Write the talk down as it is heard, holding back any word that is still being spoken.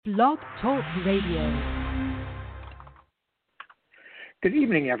Blog Talk Radio. Good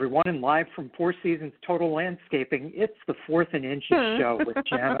evening, everyone, and live from Four Seasons Total Landscaping, it's the Fourth and Inches show with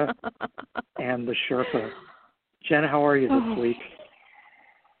Jana and the Sherpa. Jana, how are you this week?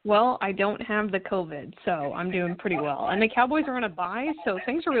 Well, I don't have the COVID, so I'm doing pretty well. And the Cowboys are on a bye, so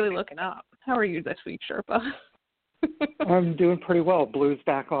things are really looking up. How are you this week, Sherpa? I'm doing pretty well. Blue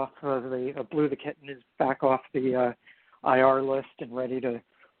the kitten is back off the IR list and ready to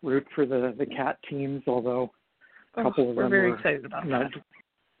root for the cat teams, although a couple of them very excited about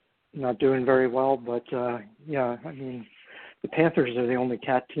not doing very well. But, yeah, I mean, the Panthers are the only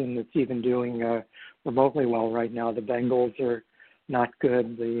cat team that's even doing remotely well right now. The Bengals are not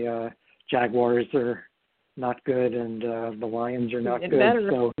good. The Jaguars are not good, and the Lions are not good. Better.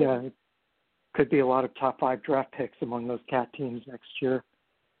 So, yeah, it could be a lot of top 5 draft picks among those cat teams next year.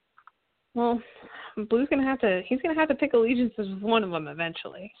 Well, Blue's he's gonna have to pick allegiances with one of them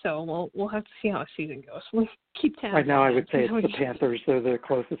eventually. So we'll have to see how the season goes. We'll keep tabs. Right now, I would say it's the Panthers. They're the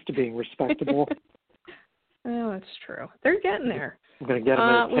closest to being respectable. Oh, that's true. They're getting there. I'm going to get them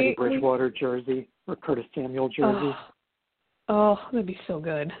a Teddy Bridgewater jersey or Curtis Samuel jersey. Oh, that'd be so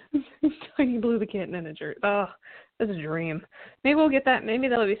good. Tiny Blue the kitten in a jersey. Oh, that's a dream. Maybe we'll get that. Maybe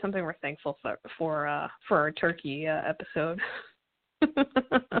that'll be something we're thankful for our turkey episode.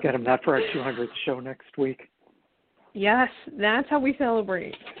 Get them that for our 200th show next week. Yes, that's how we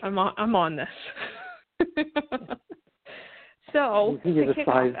celebrate. I'm on this. So he's a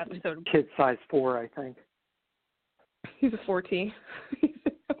kid size 4, I think. He's a 4T.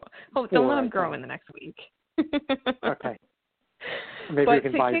 Don't let him grow in the next week. Okay. Maybe we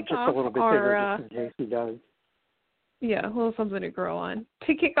can buy just a little bit bigger just in case he does. Yeah, a little something to grow on.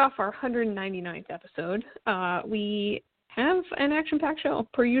 To kick off our 199th episode, we have an action-packed show,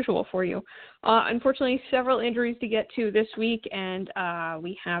 per usual, for you. Unfortunately, several injuries to get to this week, and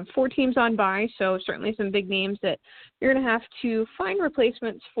we have 4 teams on bye, so certainly some big names that you're going to have to find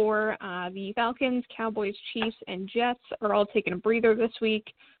replacements for. The Falcons, Cowboys, Chiefs, and Jets are all taking a breather this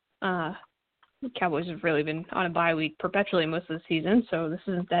week. The Cowboys have really been on a bye week perpetually most of the season, so this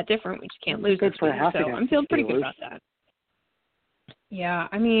isn't that different. We just can't lose this week, so I'm feeling pretty good about that. Yeah,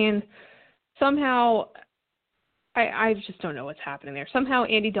 I mean, somehow I just don't know what's happening there. Somehow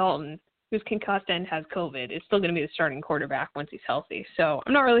Andy Dalton, who's concussed and has COVID, is still going to be the starting quarterback once he's healthy. So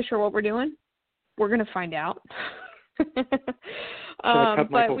I'm not really sure what we're doing. We're going to find out. Should I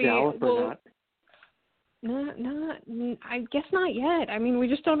cut Michael Gallup or not? I guess not yet. I mean, we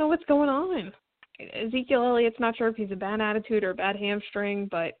just don't know what's going on. Ezekiel Elliott's not sure if he's a bad attitude or a bad hamstring,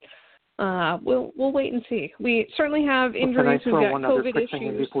 but we'll wait and see. We certainly have injuries. We've got COVID other quick issues.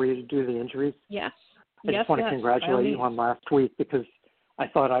 Thing before you do the injuries. Yes. I just want to congratulate you on last week because I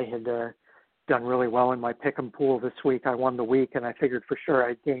thought I had done really well in my pick'em pool this week. I won the week, and I figured for sure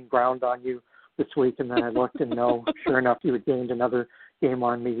I'd gain ground on you this week, and then I looked and no, sure enough, you had gained another game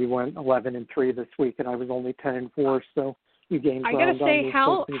on me. You went 11-3 this week, and I was only 10-4, so you gained ground on me. I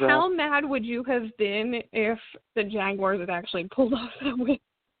gotta say, how mad would you have been if the Jaguars had actually pulled off that win?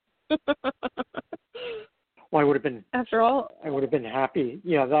 Well, I would have been. After all, I would have been happy.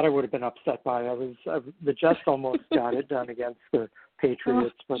 Yeah, that I would have been upset by. The Jets almost got it done against the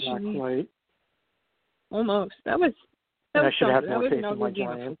Patriots, but not quite. Almost. That I was should have more more faith in my game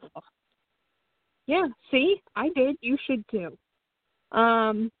of Giants. football. Yeah, see, I did. You should too. But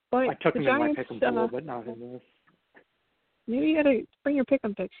I took the them Giants, in my pick'em pool, but not in this. Maybe you got to bring your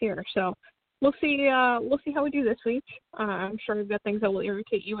pick'em picks here. So we'll see. We'll see how we do this week. I'm sure we've got things that will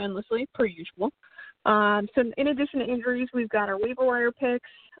irritate you endlessly, per usual. So in addition to injuries, we've got our waiver wire picks.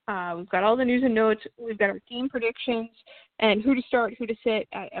 We've got all the news and notes. We've got our team predictions and who to start, who to sit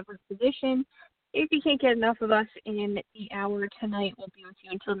at every position. If you can't get enough of us in the hour tonight, we'll be with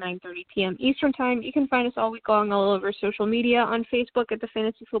you until 9:30 p.m. Eastern Time. You can find us all week long all over social media, on Facebook at the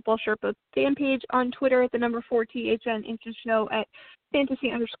Fantasy Football Sherpa fan page, on Twitter at the number 4THN Inches Show at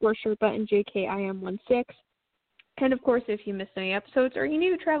Fantasy_Sherpa and JKIM16. And, of course, if you missed any episodes or you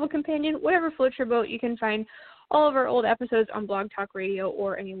need a travel companion, whatever floats your boat, you can find all of our old episodes on Blog Talk Radio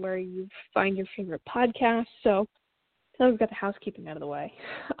or anywhere you find your favorite podcast. So we've got the housekeeping out of the way.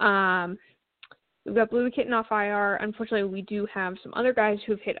 We've got Blue the Kitten off IR. Unfortunately, we do have some other guys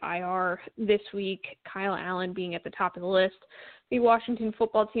who've hit IR this week, Kyle Allen being at the top of the list. The Washington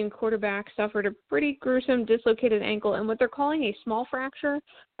football team quarterback suffered a pretty gruesome dislocated ankle and what they're calling a small fracture.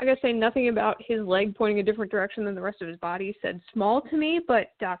 I gotta say, nothing about his leg pointing a different direction than the rest of his body said small to me,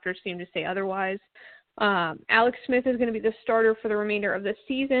 but doctors seem to say otherwise. Alex Smith is going to be the starter for the remainder of the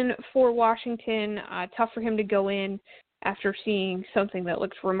season for Washington. Tough for him to go in after seeing something that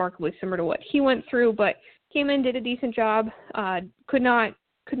looks remarkably similar to what he went through, but came in, did a decent job, could not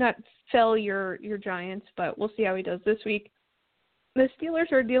could not fell your Giants, but we'll see how he does this week. The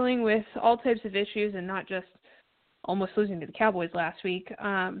Steelers are dealing with all types of issues and not just almost losing to the Cowboys last week.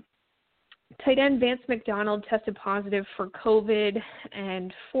 Tight end Vance McDonald tested positive for COVID,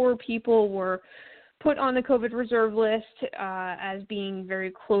 and 4 people were put on the COVID reserve list as being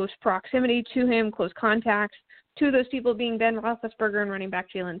very close proximity to him, close contacts. 2 of those people being Ben Roethlisberger and running back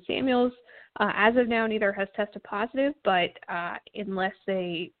Jalen Samuels. As of now, neither has tested positive, but unless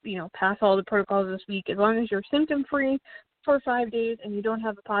they, pass all the protocols this week, as long as you're symptom-free for 5 days and you don't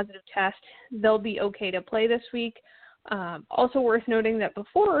have a positive test, they'll be okay to play this week. Also worth noting that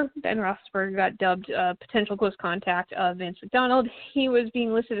before Ben Roethlisberger got dubbed a potential close contact of Vance McDonald, he was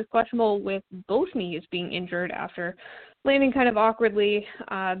being listed as questionable with both knees being injured after landing kind of awkwardly,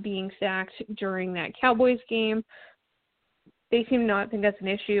 being sacked during that Cowboys game. They seem to not think that's an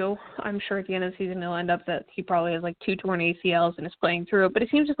issue. I'm sure at the end of the season he'll end up that he probably has like 2 torn ACLs and is playing through it. But he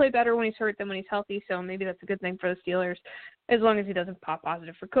seems to play better when he's hurt than when he's healthy, so maybe that's a good thing for the Steelers as long as he doesn't pop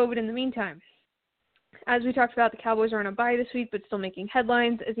positive for COVID in the meantime. As we talked about, the Cowboys are on a bye this week, but still making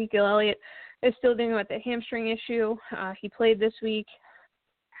headlines. Ezekiel Elliott is still dealing with the hamstring issue. He played this week.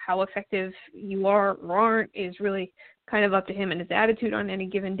 How effective you are or aren't is really kind of up to him and his attitude on any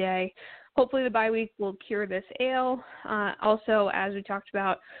given day. Hopefully the bye week will cure this ail. Also, as we talked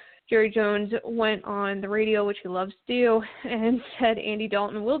about, Jerry Jones went on the radio, which he loves to do, and said Andy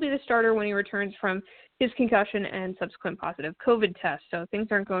Dalton will be the starter when he returns from his concussion and subsequent positive COVID test. So things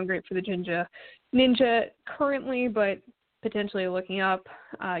aren't going great for the Ninja currently, but potentially looking up.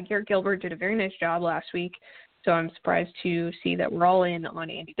 Garrett Gilbert did a very nice job last week, so I'm surprised to see that we're all in on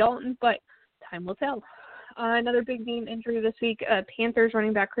Andy Dalton, but time will tell. Another big name injury this week, Panthers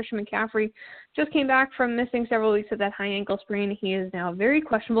running back Christian McCaffrey just came back from missing several weeks of that high ankle sprain. He is now very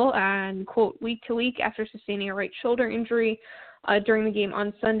questionable and, quote, week to week after sustaining a right shoulder injury during the game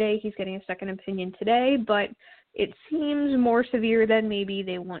on Sunday. He's getting a second opinion today, but it seems more severe than maybe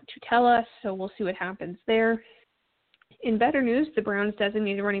they want to tell us, so we'll see what happens there. In better news, the Browns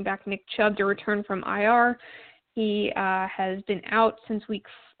designated running back Nick Chubb to return from IR. He has been out since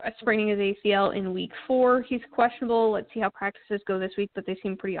spraining his ACL in week 4. He's questionable. Let's see how practices go this week, but they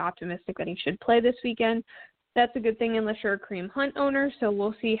seem pretty optimistic that he should play this weekend. That's a good thing unless you're a Kareem Hunt owner, so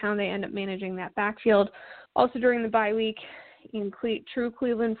we'll see how they end up managing that backfield. Also during the bye week, in true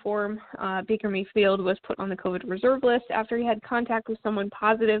Cleveland form, Baker Mayfield was put on the COVID reserve list after he had contact with someone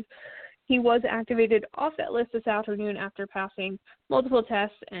positive. He was activated off that list this afternoon after passing multiple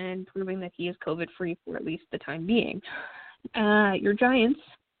tests and proving that he is COVID-free for at least the time being. Your Giants,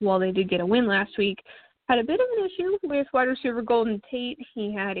 while they did get a win last week, had a bit of an issue with wide receiver Golden Tate.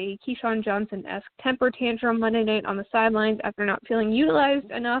 He had a Keyshawn Johnson-esque temper tantrum Monday night on the sidelines after not feeling utilized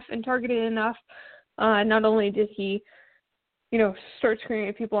enough and targeted enough. Not only did he start screaming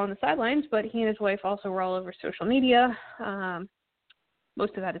at people on the sidelines, but he and his wife also were all over social media.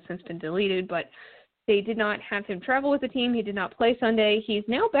 Most of that has since been deleted, but they did not have him travel with the team. He did not play Sunday. He's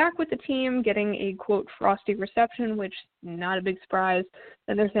now back with the team, getting a, quote, frosty reception, which not a big surprise.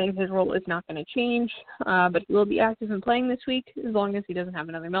 And they're saying his role is not going to change, but he will be active in playing this week as long as he doesn't have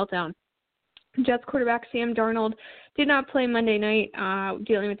another meltdown. Jets quarterback Sam Darnold did not play Monday night,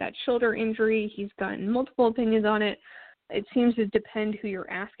 dealing with that shoulder injury. He's gotten multiple opinions on it. It seems to depend who you're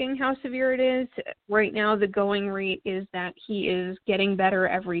asking how severe it is. Right now, the going rate is that he is getting better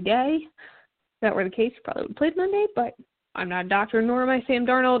every day. If that were the case, he probably would have played Monday, but I'm not a doctor, nor am I Sam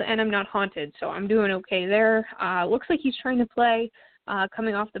Darnold, and I'm not haunted, so I'm doing okay there. Looks like he's trying to play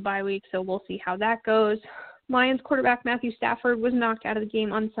coming off the bye week, so we'll see how that goes. Lions quarterback Matthew Stafford was knocked out of the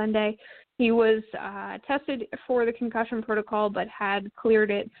game on Sunday. He was tested for the concussion protocol, but had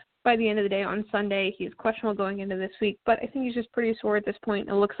cleared it by the end of the day on Sunday. He is questionable going into this week, but I think he's just pretty sore at this point.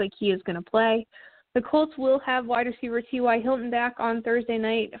 It looks like he is going to play. The Colts will have wide receiver T.Y. Hilton back on Thursday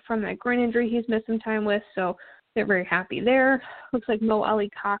night from that groin injury he's missed some time with, so they're very happy there. Looks like Mo Ali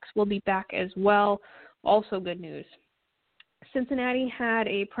Cox will be back as well. Also good news. Cincinnati had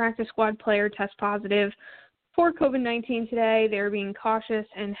a practice squad player test positive for COVID-19 today. They're being cautious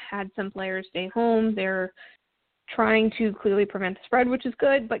and had some players stay home. They're trying to clearly prevent the spread, which is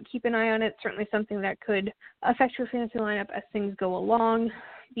good, but keep an eye on it. Certainly something that could affect your fantasy lineup as things go along.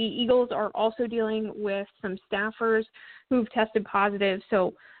 The Eagles are also dealing with some staffers who've tested positive,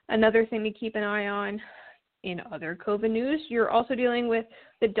 so another thing to keep an eye on. In other COVID news, you're also dealing with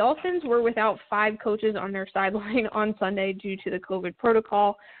the Dolphins were without 5 coaches on their sideline on Sunday due to the COVID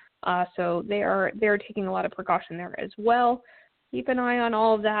protocol, so they're taking a lot of precaution there as well. Keep an eye on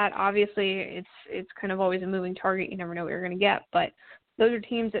all of that. Obviously, it's kind of always a moving target. You never know what you're going to get, but those are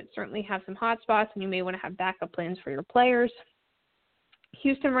teams that certainly have some hot spots, and you may want to have backup plans for your players.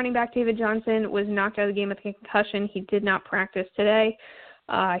 Houston running back David Johnson was knocked out of the game with a concussion. He did not practice today.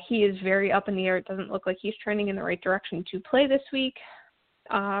 He is very up in the air. It doesn't look like he's trending in the right direction to play this week.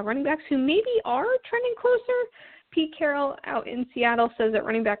 Running backs who maybe are trending closer. Pete Carroll out in Seattle says that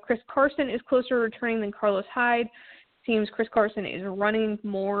running back Chris Carson is closer returning than Carlos Hyde. Seems Chris Carson is running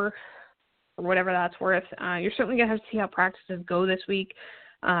more, or whatever that's worth. You're certainly going to have to see how practices go this week.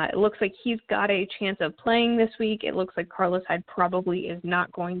 It looks like he's got a chance of playing this week. It looks like Carlos Hyde probably is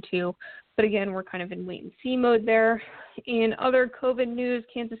not going to. But again, we're kind of in wait-and-see mode there. In other COVID news,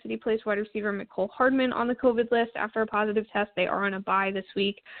 Kansas City placed wide receiver Mecole Hardman on the COVID list after a positive test. They are on a bye this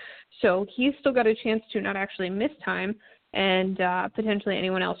week. So he's still got a chance to not actually miss time and potentially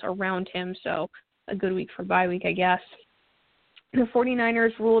anyone else around him. So a good week for bye week, I guess. The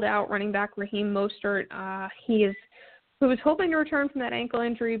 49ers ruled out running back Raheem Mostert. He was hoping to return from that ankle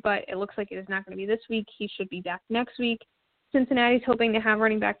injury, but it looks like it is not going to be this week. He should be back next week. Cincinnati's hoping to have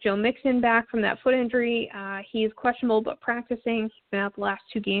running back Joe Mixon back from that foot injury. He is questionable but practicing. He's been out the last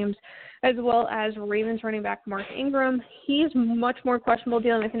 2 games, as well as Ravens running back Mark Ingram. He is much more questionable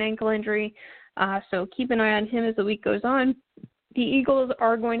dealing with an ankle injury, so keep an eye on him as the week goes on. The Eagles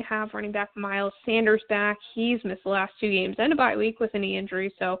are going to have running back Miles Sanders back. He's missed the last 2 games and a bye week with a knee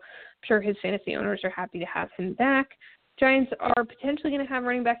injury, so I'm sure his fantasy owners are happy to have him back. Giants are potentially going to have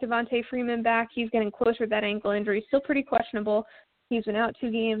running back Devontae Freeman back. He's getting closer to that ankle injury. Still pretty questionable. He's been out 2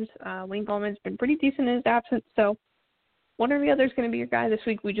 games. Wayne Gallman's been pretty decent in his absence. So one or the other is going to be your guy this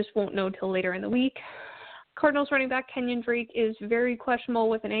week. We just won't know till later in the week. Cardinals running back Kenyon Drake is very questionable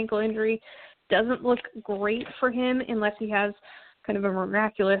with an ankle injury. Doesn't look great for him unless he has kind of a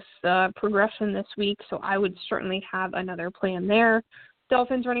miraculous progression this week. So I would certainly have another plan there.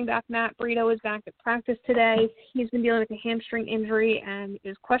 Dolphins running back Matt Breida is back at practice today. He's been dealing with a hamstring injury and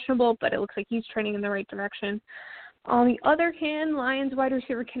is questionable, but it looks like he's trending in the right direction. On the other hand, Lions wide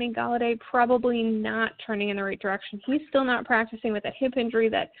receiver Kenny Golladay probably not trending in the right direction. He's still not practicing with a hip injury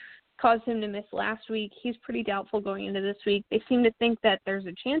that caused him to miss last week. He's pretty doubtful going into this week. They seem to think that there's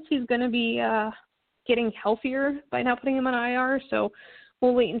a chance he's going to be getting healthier by not putting him on IR, so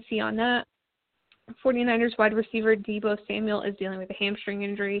we'll wait and see on that. 49ers wide receiver Deebo Samuel is dealing with a hamstring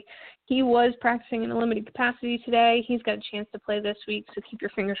injury. He was practicing in a limited capacity today. He's got a chance to play this week, so keep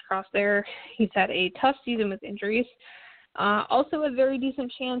your fingers crossed there. He's had a tough season with injuries. Also a very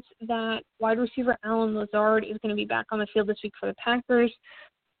decent chance that wide receiver Allen Lazard is going to be back on the field this week for the Packers.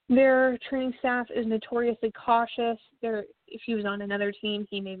 Their training staff is notoriously cautious. If he was on another team,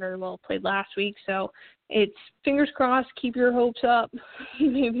 he may very well have played last week. So it's fingers crossed, keep your hopes up. He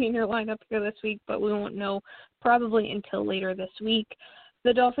may be in your lineup here this week, but we won't know probably until later this week.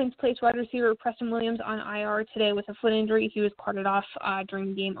 The Dolphins placed wide receiver Preston Williams on IR today with a foot injury. He was carted off during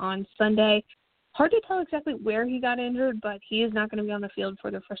the game on Sunday. Hard to tell exactly where he got injured, but he is not going to be on the field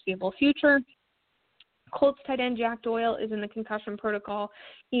for the foreseeable future. Colts tight end Jack Doyle is in the concussion protocol.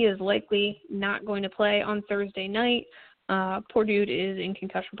 He is likely not going to play on Thursday night. Poor dude is in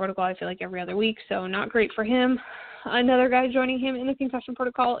concussion protocol, I feel like, every other week, so not great for him. Another guy joining him in the concussion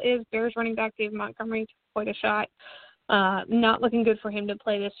protocol is Bears running back Dave Montgomery. Quite a shot. Not looking good for him to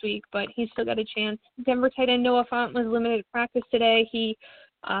play this week, but he's still got a chance. Denver tight end Noah Fant was limited to practice today. He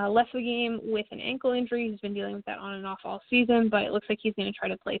left the game with an ankle injury. He's been dealing with that on and off all season, but it looks like he's going to try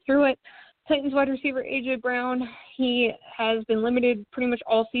to play through it. Titans wide receiver A.J. Brown, he has been limited pretty much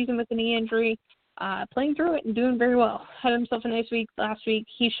all season with a knee injury, playing through it and doing very well. Had himself a nice week last week.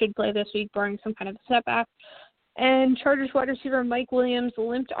 He should play this week, barring some kind of a setback. And Chargers wide receiver Mike Williams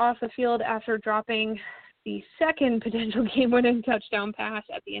limped off the field after dropping the second potential game-winning touchdown pass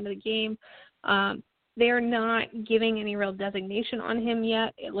at the end of the game. They are not giving any real designation on him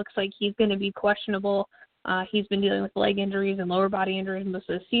yet. It looks like he's going to be questionable. He's been dealing with leg injuries and lower body injuries most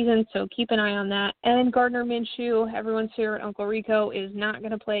of the season, so keep an eye on that. And Gardner Minshew, everyone's favorite Uncle Rico, is not going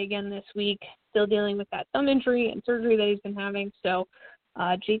to play again this week, still dealing with that thumb injury and surgery that he's been having, so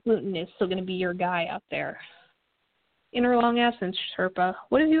Jake Luton is still going to be your guy up there. In her long absence, Sherpa,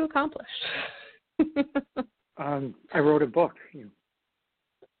 what have you accomplished? I wrote a book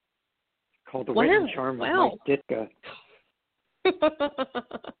called The Wit and Charm of Mike Ditka.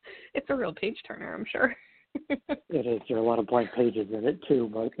 It's a real page turner, I'm sure. It is. There are a lot of blank pages in it, too,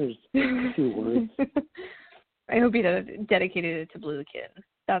 but there's a few words. I hope you dedicated it to Blue the Kitten.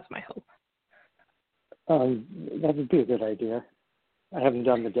 That's my hope. That would be a good idea. I haven't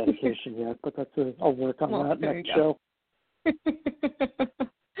done the dedication yet, but I'll work on that next show.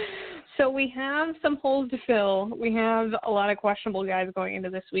 So we have some holes to fill. We have a lot of questionable guys going into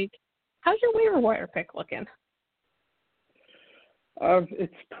this week. How's your waiver wire pick looking?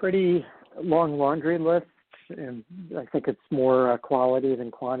 It's pretty long laundry list. and I think it's more quality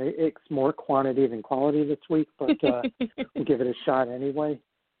than quantity. It's more quantity than quality this week, but we'll give it a shot anyway.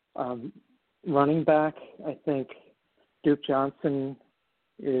 Running back, I think Duke Johnson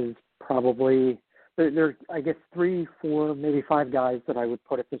is probably there. I guess 3, 4, maybe 5 guys that I would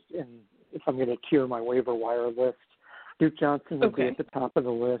put at this in if I'm going to tier my waiver wire list. Duke Johnson would be at the top of the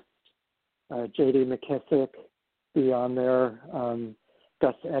list. J.D. McKissick be on there.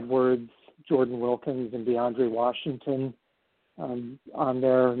 Gus Edwards, Jordan Wilkins, and DeAndre Washington on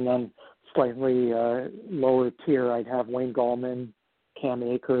there. And then slightly lower tier, I'd have Wayne Gallman, Cam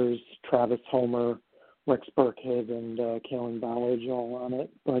Akers, Travis Homer, Rex Burkhead, and Kalen Ballage all on it.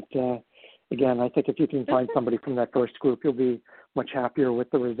 But, again, I think if you can find somebody from that first group, you'll be much happier with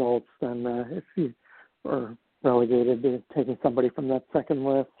the results than if you are relegated to taking somebody from that second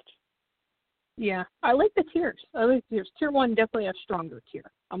list. Yeah, I like the tiers. I like the tiers. Tier 1 definitely a stronger tier.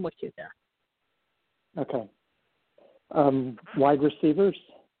 I'm with you there. Okay. Wide receivers,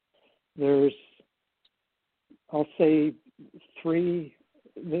 there's, I'll say 3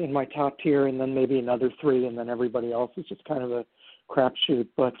 in my top tier and then maybe another 3 and then everybody else is just kind of a crapshoot.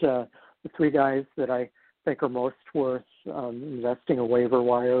 But the 3 guys that I think are most worth investing a waiver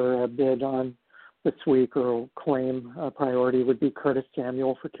wire bid on this week or claim priority would be Curtis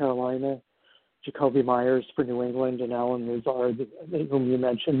Samuel for Carolina, Jacoby Myers for New England, and Alan Lazard, whom you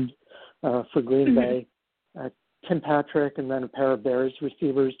mentioned, for Green Bay. Tim Patrick, and then a pair of Bears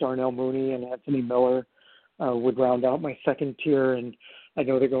receivers, Darnell Mooney and Anthony Miller, would round out my second tier. And I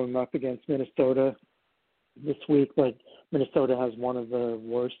know they're going up against Minnesota this week, but Minnesota has one of the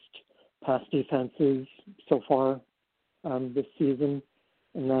worst pass defenses so far this season.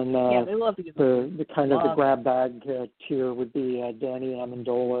 And then they love to get the kind of the grab bag tier would be Danny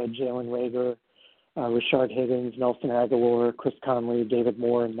Amendola, Jalen Reagor, Rashard Higgins, Nelson Aguilar, Chris Conley, David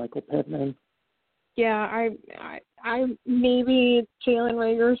Moore, and Michael Pittman. Yeah, I maybe Jalen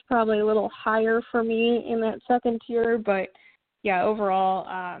Reagor is probably a little higher for me in that second tier, but yeah, overall,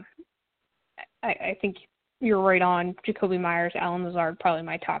 I think you're right on. Jacoby Myers, Alan Lazard, probably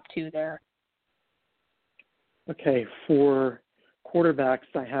my top 2 there. Okay, for quarterbacks,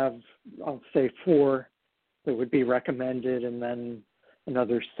 I have, I'll say 4 that would be recommended, and then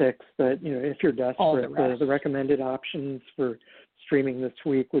another 6 that, if you're desperate, the recommended options for streaming this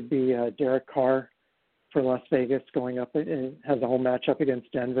week would be Derek Carr for Las Vegas going up. It has a home matchup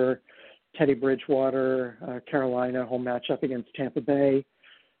against Denver. Teddy Bridgewater, Carolina, home matchup against Tampa Bay.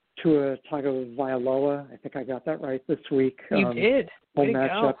 Tua Tagovailoa, I think I got that right this week. You did. Home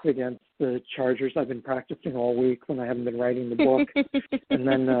matchup against the Chargers. I've been practicing all week when I haven't been writing the book. And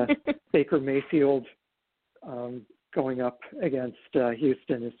then Baker Mayfield going up against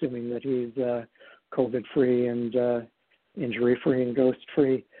Houston, assuming that he's COVID-free and injury-free and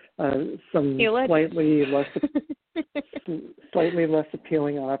ghost-free. Some slightly less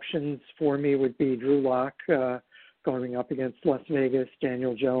appealing options for me would be Drew Lock going up against Las Vegas,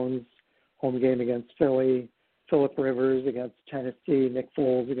 Daniel Jones, home game against Philly, Phillip Rivers against Tennessee, Nick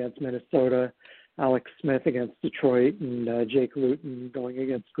Foles against Minnesota, Alex Smith against Detroit, and Jake Luton going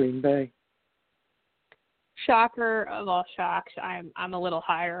against Green Bay. Shocker of all shocks, I'm a little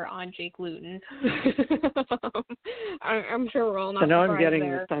higher on Jake Luton. I'm sure we're all not. So now I'm getting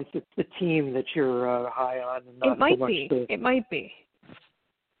there. the sense it's the team that you're high on, and not so much the. It might be.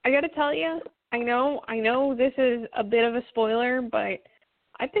 I got to tell you, I know this is a bit of a spoiler, but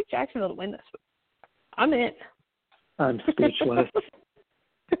I picked Jacksonville to win this week. I'm in. I'm speechless.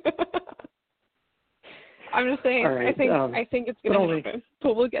 I'm just saying. Right, I think it's going to happen,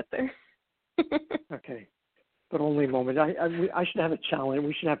 but we'll get there. Okay. But only a moment. I should have a challenge.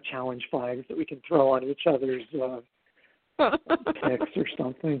 We should have challenge flags that we can throw on each other's picks or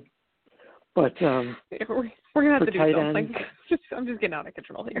something. But we're gonna have to do something. Ends, I'm just getting out of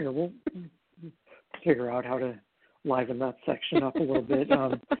control here. We'll figure out how to liven that section up a little bit.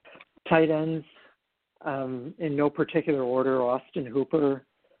 Tight ends, in no particular order: Austin Hooper,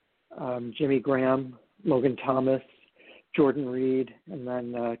 Jimmy Graham, Logan Thomas, Jordan Reed, and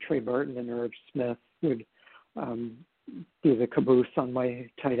then Trey Burton and Irv Smith would be the caboose on my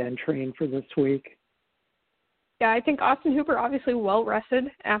tight end train for this week. Yeah, I think Austin Hooper obviously well rested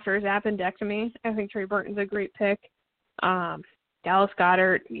after his appendectomy. I think Trey Burton's a great pick. Dallas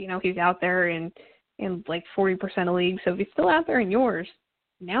Goedert, he's out there in like 40% of leagues, so if he's still out there in yours,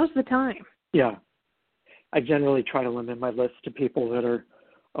 now's the time. Yeah. I generally try to limit my list to people that are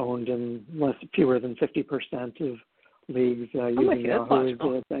owned in fewer than 50% of leagues using Yahoo as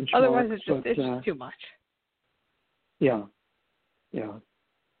a benchmark. Otherwise, it's just too much. Yeah.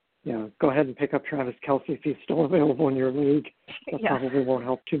 Go ahead and pick up Travis Kelce if he's still available in your league. That probably won't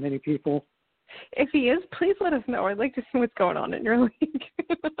help too many people. If he is, please let us know. I'd like to see what's going on in your league.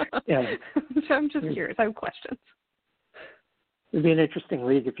 Yeah. I'm just curious. I have questions. It'd be an interesting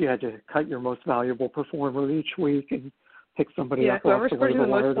league if you had to cut your most valuable performer each week and pick somebody up off whoever the scores waiver the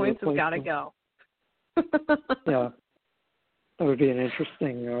wire most to points has replace got to them. go. Yeah, that would be an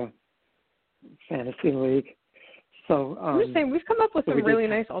interesting fantasy league. So I'm just saying, we've come up with so some really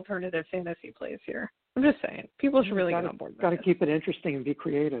nice alternative fantasy plays here. I'm just saying, people should really get on board with Got to this. keep it interesting and be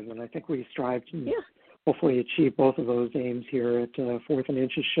creative, and I think we strive to hopefully achieve both of those aims here at Fourth and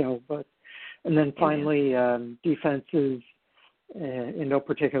Inches show. And then finally, defenses in no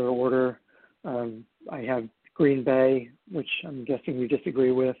particular order. I have Green Bay, which I'm guessing you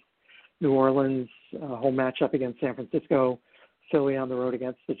disagree with. New Orleans, home matchup against San Francisco. Philly on the road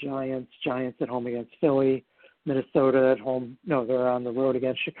against the Giants. Giants at home against Philly. Minnesota at home. No, they're on the road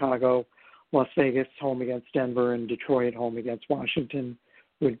against Chicago. Las Vegas home against Denver, and Detroit home against Washington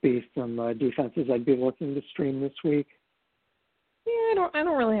would be some defenses I'd be looking to stream this week. Yeah, I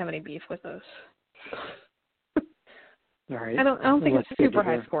don't really have any beef with those. All right. I don't think it's a super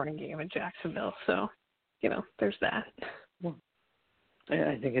high scoring game in Jacksonville, so there's that. Well,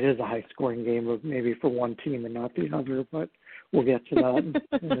 I think it is a high scoring game, of maybe for one team and not the other, but we'll get to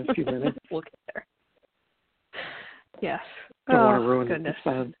that in a few minutes. We'll get there. Yes. Don't want to ruin goodness.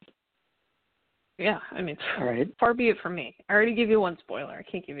 the suspense. Yeah, I mean, all right. Far be it from me. I already gave you one spoiler. I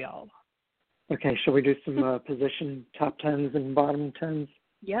can't give you all of them. Okay, shall we do some position top 10s and bottom 10s?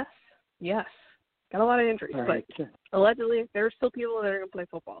 Yes. Got a lot of injuries, right. but allegedly there are still people that are going to play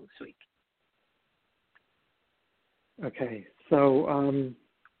football this week. Okay, so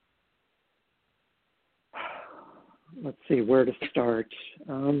let's see where to start.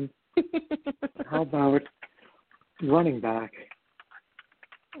 How about running back?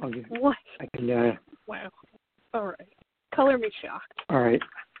 What? I can. Wow. All right. Color me shocked. All right.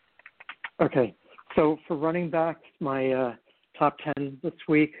 Okay. So for running backs, my top 10 this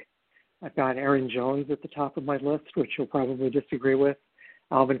week, I've got Aaron Jones at the top of my list, which you'll probably disagree with.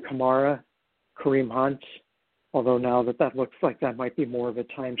 Alvin Kamara, Kareem Hunt, although now that looks like that might be more of a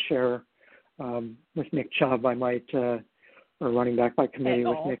timeshare with Nick Chubb, I might, or running back by committee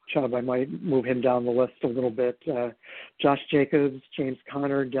with Nick Chubb, I might move him down the list a little bit. Josh Jacobs, James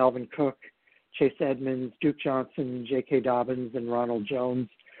Conner, Dalvin Cook, Chase Edmonds, Duke Johnson, J.K. Dobbins, and Ronald Jones,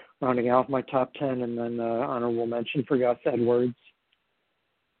 rounding out my top 10, and then honorable mention for Gus Edwards.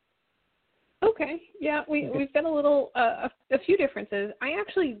 Okay. Yeah, we've got a few differences. I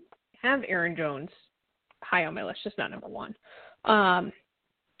actually have Aaron Jones high on my list, just not number one.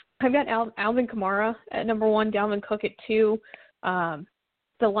 I've got Alvin Kamara at number one, Dalvin Cook at 2.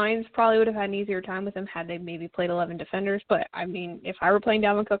 The Lions probably would have had an easier time with him had they maybe played 11 defenders. But, I mean, if I were playing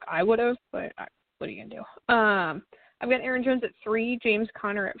Dalvin Cook, I would have. But what are you going to do? I've got Aaron Jones at 3, James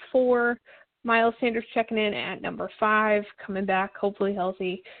Conner at 4, Miles Sanders checking in at number 5, coming back, hopefully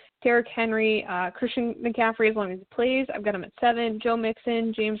healthy. Derrick Henry, Christian McCaffrey as long as he plays. I've got him at 7, Joe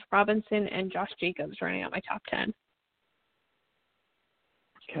Mixon, James Robinson, and Josh Jacobs running out my top 10.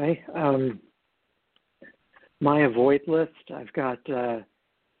 Okay. My avoid list, I've got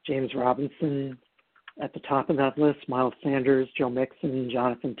James Robinson at the top of that list, Miles Sanders, Joe Mixon,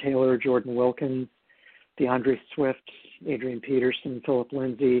 Jonathan Taylor, Jordan Wilkins, DeAndre Swift, Adrian Peterson, Philip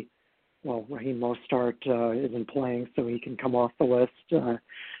Lindsay. Well, Raheem Mostart isn't playing, so he can come off the list.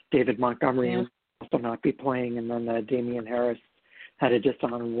 David Montgomery will also not be playing, and then Damian Harris had a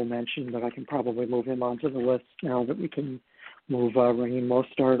dishonorable mention, but I can probably move him onto the list now that we can move Raheem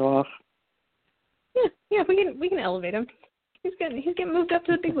Mostart off. Yeah, we can elevate him. He's getting moved up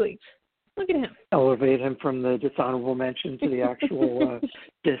to the big leagues. Look at him. Elevate him from the dishonorable mention to the actual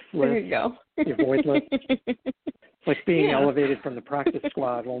dis list. There you go. The avoid list. It's like being elevated from the practice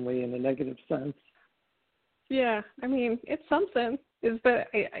squad, only in a negative sense. Yeah, I mean, it's something.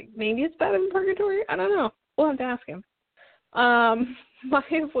 Maybe it's better than purgatory. I don't know. We'll have to ask him. My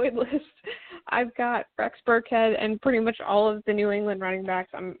avoid list, I've got Rex Burkhead and pretty much all of the New England running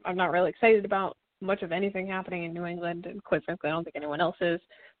backs. I'm not really excited about much of anything happening in New England, and quite frankly, I don't think anyone else is.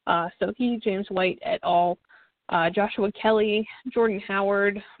 So James White et al., Joshua Kelly, Jordan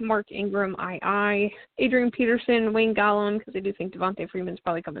Howard, Mark Ingram, Adrian Peterson, Wayne Gallon, because I do think Devontae Freeman's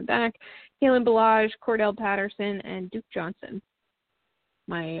probably coming back, Kalen Ballage, Cordell Patterson, and Duke Johnson.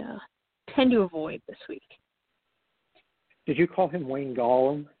 My 10 to avoid this week. Did you call him Wayne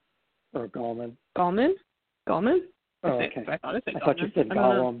Gollum or Gallman? Gallman? Oh, okay. I thought you said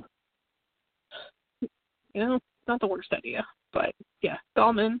Gollum. Not the worst idea, but yeah,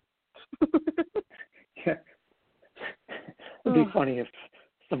 Gallman. Yeah. It'd be funny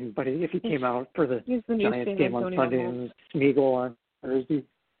if he came out for the Giants game on Sunday and Smeagol on Thursday.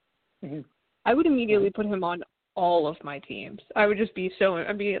 I would immediately put him on all of my teams. I would just be so,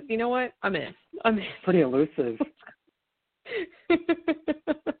 I'd be, you know what? I'm in. Pretty elusive.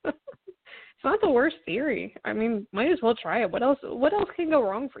 It's not the worst theory. I mean, might as well try it. What else can go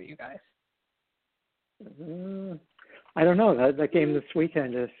wrong for you guys? I don't know. That game this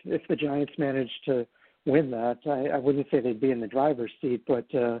weekend, if the Giants manage to win that, I wouldn't say they'd be in the driver's seat, but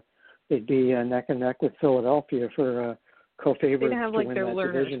they'd be neck and neck with Philadelphia for co-favorites have, to like, win their that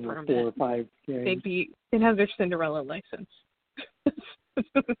learner's division with permit. 4 or 5 games. They'd have their Cinderella license.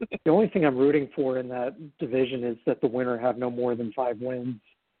 The only thing I'm rooting for in that division is that the winner have no more than 5 wins.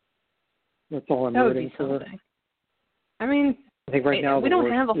 That's all I'm rooting for. Something. I mean, I think right now we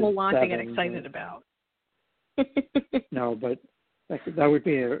don't have a is whole lot 7, to get excited about. No, but that would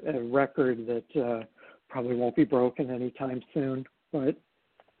be a record that probably won't be broken anytime soon. But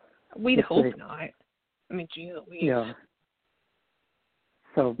we'd hope not. I mean, geez Louise. Yeah.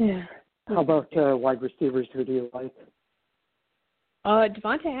 So, how about wide receivers? Who do you like?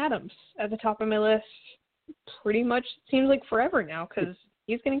 Devontae Adams at the top of my list. Pretty much seems like forever now because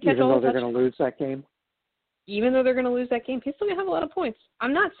he's going to catch all the touchdowns. Even though they're going to lose that game? Even though they're going to lose that game, he's still going to have a lot of points.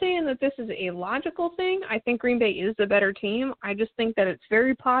 I'm not saying that this is a logical thing. I think Green Bay is the better team. I just think that it's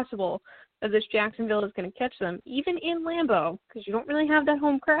very possible that this Jacksonville is going to catch them, even in Lambeau, because you don't really have that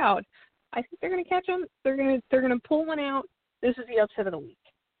home crowd. I think they're going to catch them. They're going to pull one out. This is the upset of the week.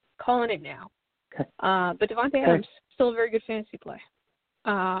 Calling it now. Okay. But Devontae Adams, still a very good fantasy play.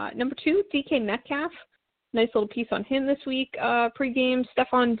 Number 2, DK Metcalf. Nice little piece on him this week. Pre-game,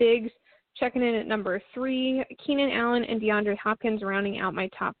 Stephon Diggs checking in at number 3. Keenan Allen and DeAndre Hopkins rounding out my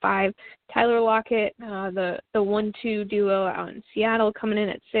top 5. Tyler Lockett, the 1-2 duo out in Seattle, coming in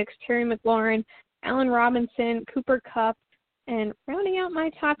at 6. Terry McLaurin, Allen Robinson, Cooper Kupp, and rounding out my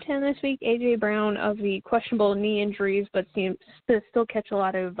top 10 this week, A.J. Brown of the questionable knee injuries, but seems to still catch a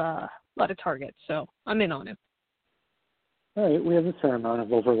lot of targets. So I'm in on him. All right, we have a fair amount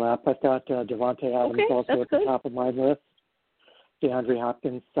of overlap. I've got Devontae Adams also at the top of my list. DeAndre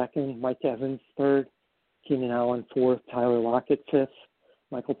Hopkins 2nd, Mike Evans 3rd, Keenan Allen 4th, Tyler Lockett 5th,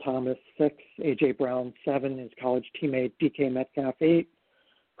 Michael Thomas 6th, A.J. Brown 7, his college teammate DK Metcalf 8,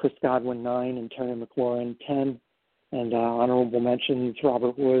 Chris Godwin 9, and Terry McLaurin 10. And honorable mentions,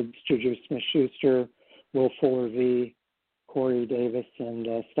 Robert Woods, Juju Smith-Schuster, Will Fuller V, Corey Davis, and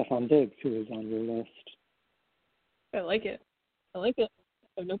Stephon Diggs, who is on your list. I like it. I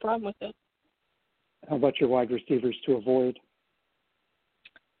have no problem with it. How about your wide receivers to avoid?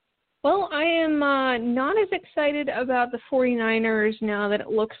 Well, I am not as excited about the 49ers now that it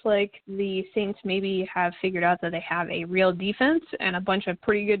looks like the Saints maybe have figured out that they have a real defense and a bunch of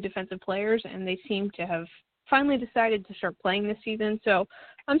pretty good defensive players, and they seem to have finally decided to start playing this season. So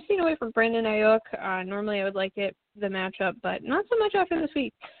I'm staying away from Brandon Ayuk. Normally I would like the matchup, but not so much after this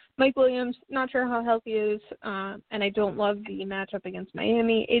week. Mike Williams, not sure how healthy he is, and I don't love the matchup against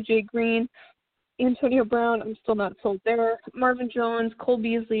Miami. A.J. Green, Antonio Brown, I'm still not sold there. Marvin Jones, Cole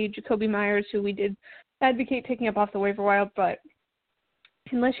Beasley, Jacoby Myers, who we did advocate picking up off the waiver wire, but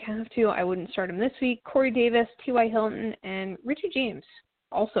unless you have to, I wouldn't start him this week. Corey Davis, T.Y. Hilton, and Richie James.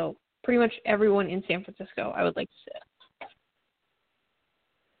 Also, pretty much everyone in San Francisco I would like to sit.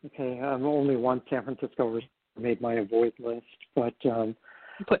 Okay, only one San Francisco made my avoid list, but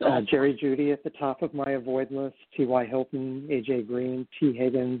Jerry Jeudy at the top of my avoid list, T.Y. Hilton, A.J. Green, T.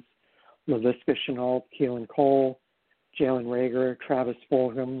 Higgins, Laviska Shenault, Keelan Cole, Jalen Reagor, Travis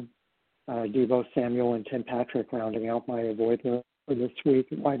Fulgham, Deebo Samuel, and Tim Patrick rounding out my avoid list for this week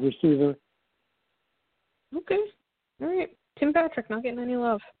at wide receiver. Okay. All right. Tim Patrick not getting any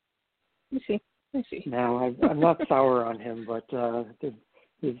love. Let me see. No, I'm not sour on him, but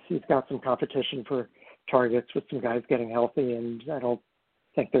he's got some competition for targets with some guys getting healthy, and I don't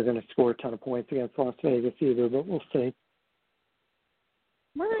think they're going to score a ton of points against Las Vegas either, but we'll see.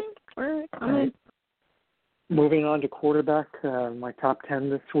 All right. Moving on to quarterback, my top 10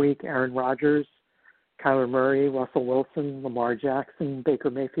 this week, Aaron Rodgers, Kyler Murray, Russell Wilson, Lamar Jackson, Baker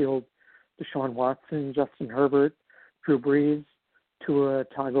Mayfield, Deshaun Watson, Justin Herbert, Drew Brees, Tua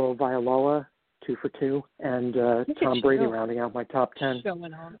Tagovailoa, 2 for 2, and Tom Brady rounding out my top 10.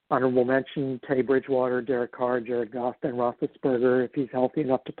 Honorable mention, Teddy Bridgewater, Derek Carr, Jared Goff, Ben Roethlisberger, if he's healthy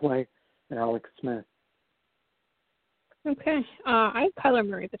enough to play, and Alex Smith. Okay. I have Kyler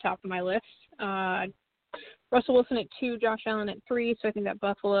Murray at the top of my list. Russell Wilson at 2, Josh Allen at 3, so I think that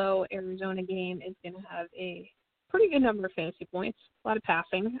Buffalo-Arizona game is going to have a pretty good number of fantasy points, a lot of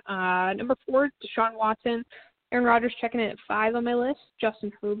passing. Number 4, Deshaun Watson. Aaron Rodgers checking in at 5 on my list.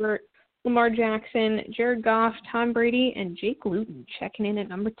 Justin Herbert, Lamar Jackson, Jared Goff, Tom Brady, and Jake Luton checking in at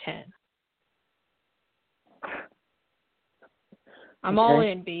number 10. I'm all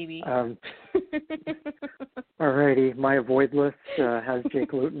in, baby. Alrighty, my avoid list has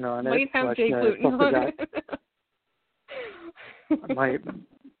Jake Luton on it. Might have Jake Luton on it.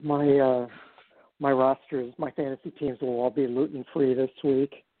 My rosters, my fantasy teams will all be Luton free this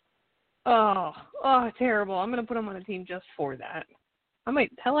week. Oh, terrible! I'm gonna put him on a team just for that. I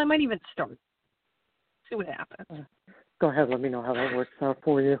might even start. See what happens. Go ahead. Let me know how that works out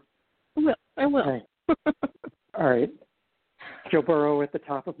for you. I will. Okay. All right. Joe Burrow at the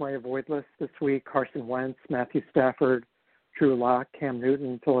top of my avoid list this week. Carson Wentz, Matthew Stafford, Drew Lock, Cam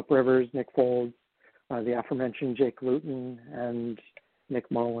Newton, Phillip Rivers, Nick Foles, the aforementioned Jake Luton, and Nick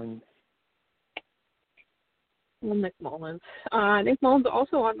Mullins. Well, Nick Mullins. Nick Mullins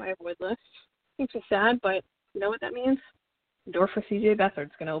also on my avoid list. I think it's sad, but you know what that means? The door for C.J.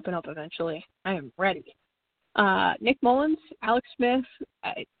 Beathard's going to open up eventually. I am ready. Nick Mullins, Alex Smith.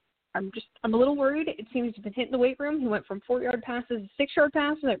 I'm a little worried. It seems he's been hitting the weight room. He went from 4-yard passes to 6-yard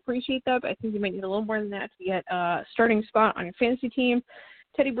passes. I appreciate that, but I think you might need a little more than that to get a starting spot on your fantasy team.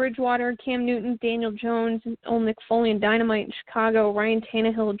 Teddy Bridgewater, Cam Newton, Daniel Jones, Old Nick Foley and Dynamite in Chicago, Ryan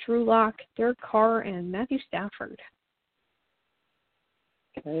Tannehill, Drew Lock, Derek Carr, and Matthew Stafford.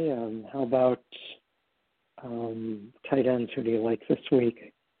 Okay, how about tight ends? Who do you like this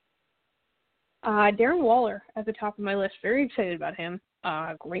week? Darren Waller at the top of my list. Very excited about him.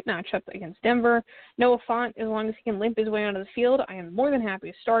 Great matchup against Denver. Noah Fant, as long as he can limp his way onto the field, I am more than happy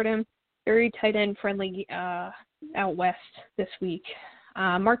to start him. Very tight end friendly out west this week.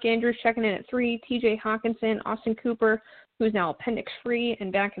 Mark Andrews checking in at 3. TJ Hawkinson, Austin Cooper, who's now appendix free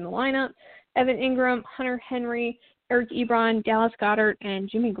and back in the lineup. Evan Ingram, Hunter Henry, Eric Ebron, Dallas Goedert, and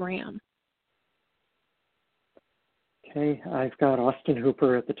Jimmy Graham. Okay, I've got Austin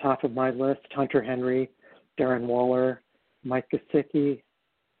Hooper at the top of my list. Hunter Henry, Darren Waller, Mike Gesicki,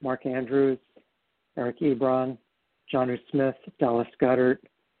 Mark Andrews, Eric Ebron, Jonnu Smith, Dallas Goedert,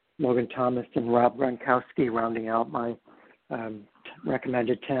 Logan Thomas, and Rob Gronkowski rounding out my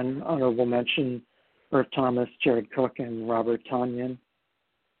recommended 10. Honorable mention, Irv Thomas, Jared Cook, and Robert Tonyan.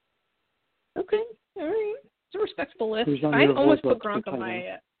 Okay, all right. It's a respectable list. I almost put Gronk on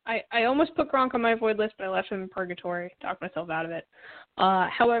my I almost put Gronk on my avoid list, but I left him in purgatory, talked myself out of it.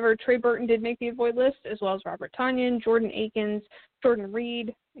 However, Trey Burton did make the avoid list, as well as Robert Tonyan, Jordan Akins, Jordan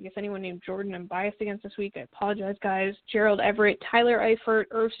Reed. I guess anyone named Jordan I'm biased against this week. I apologize, guys. Gerald Everett, Tyler Eifert,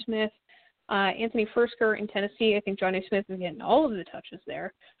 Irv Smith, Anthony Fursker in Tennessee. I think Johnny Smith is getting all of the touches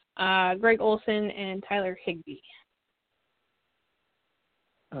there. Greg Olson and Tyler Higbee.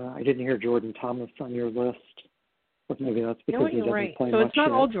 I didn't hear Jordan Thomas on your list, but maybe that's because he doesn't right. play so much it's not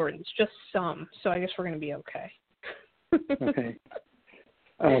yet. all Jordans, just some. So I guess we're going to be okay. Okay.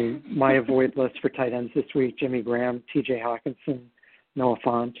 My avoid list for tight ends this week: Jimmy Graham, T.J. Hawkinson, Noah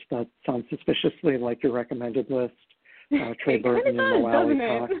Fant. That sounds suspiciously like your recommended list. Trey Burton and Noah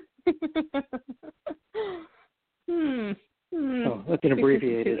Alley-Cox. So that's an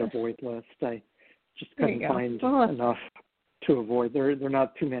abbreviated avoid list. I just couldn't find enough to avoid. There are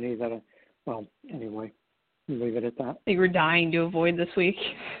not too many that are, well, anyway, leave it at that. You were dying to avoid this week.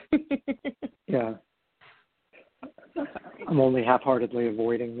 Yeah. I'm only half-heartedly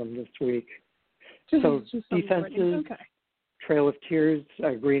avoiding them this week. So defenses, Trail of Tears,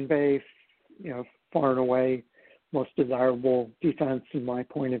 Green Bay, far and away most desirable defense in my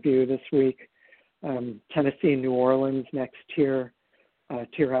point of view this week. Tennessee and New Orleans next tier.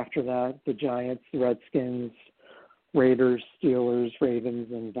 Tier after that, the Giants, the Redskins, Raiders, Steelers, Ravens,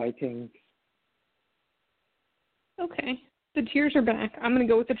 and Vikings. Okay. The tiers are back. I'm going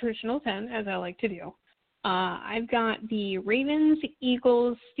to go with the traditional 10, as I like to do. I've got the Ravens,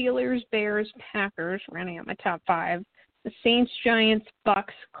 Eagles, Steelers, Bears, Packers, rounding out my top 5. The Saints, Giants,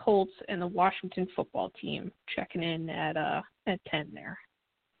 Bucks, Colts, and the Washington football team checking in at 10 there.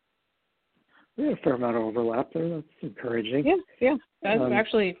 Yeah, a fair amount of overlap there. That's encouraging. Yeah. That's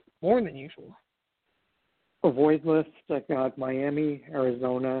actually more than usual. Avoid list, I've got Miami,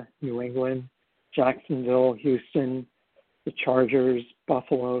 Arizona, New England, Jacksonville, Houston, the Chargers,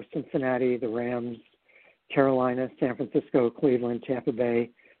 Buffalo, Cincinnati, the Rams, Carolina, San Francisco, Cleveland, Tampa Bay,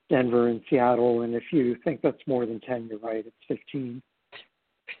 Denver, and Seattle. And if you think that's more than 10, you're right. It's 15.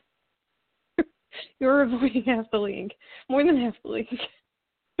 You're avoiding half the league. More than half the league.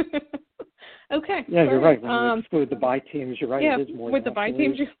 Okay. Yeah, you're right. When you exclude the bye teams, you're right. Yeah, it is more with than the bye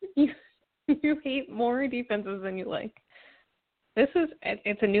teams, you hate more defenses than you like.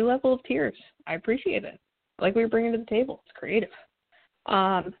 It's a new level of tiers. I appreciate it. I like what you're bringing to the table. It's creative.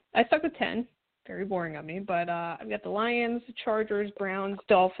 I stuck with 10. Very boring of me, but I've got the Lions, Chargers, Browns,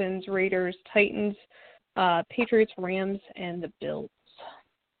 Dolphins, Raiders, Titans, Patriots, Rams, and the Bills.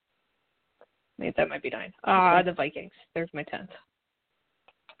 Maybe that might be 9. The Vikings. There's my 10th.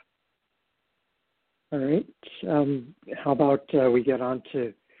 All right. How about we get on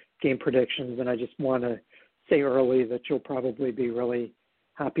to game predictions? And I just want to say early that you'll probably be really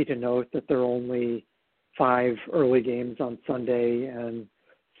happy to note that there are only 5 early games on Sunday and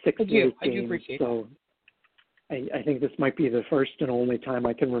 6 late games. I do appreciate so I think this might be the first and only time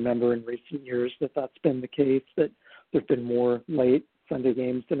I can remember in recent years that that's been the case, that there's been more late Sunday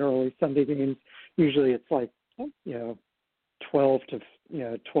games than early Sunday games. Usually it's like, 12 to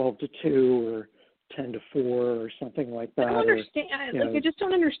 2 or 10 to 4 or something like that. I don't understand. I just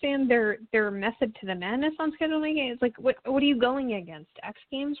don't understand their method to the madness on scheduling it. It's like, what are you going against? X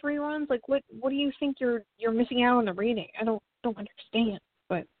Games reruns? Like, what do you think you're missing out on the rating? I don't understand.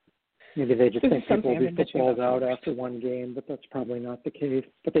 But maybe they just think people will be footballed out after one game, but that's probably not the case.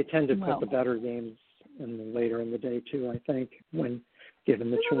 But they tend to put the better games later in the day too, I think, when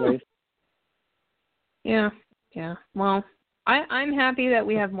given the choice. Yeah. Well, I'm happy that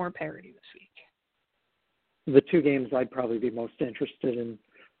we have more parity this week. The 2 games I'd probably be most interested in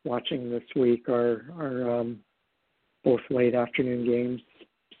watching this week are both late afternoon games.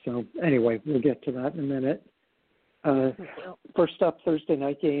 So anyway, we'll get to that in a minute. First up, Thursday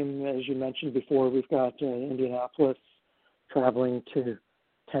night game, as you mentioned before, we've got Indianapolis traveling to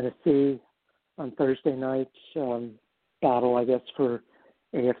Tennessee on Thursday night. Battle, I guess, for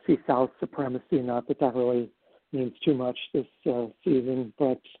AFC South supremacy. Not that really means too much this season,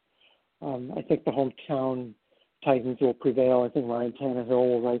 but I think the hometown Titans will prevail. I think Ryan Tannehill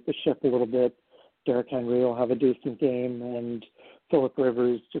will right the ship a little bit. Derrick Henry will have a decent game, and Phillip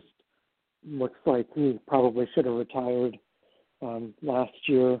Rivers just looks like he probably should have retired last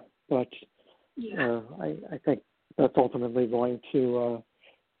year, but I think that's ultimately going to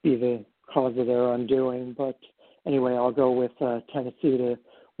be the cause of their undoing. But anyway, I'll go with Tennessee to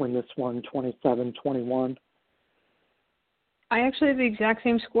win this one 27-21. I actually have the exact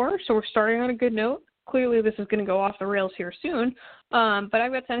same score, so we're starting on a good note. Clearly, this is going to go off the rails here soon, but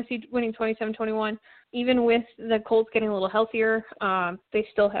I've got Tennessee winning 27-21. Even with the Colts getting a little healthier, they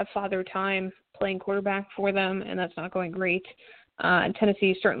still have Father Time playing quarterback for them, and that's not going great. And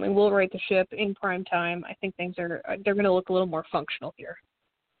Tennessee certainly will right the ship in prime time. I think they're going to look a little more functional here.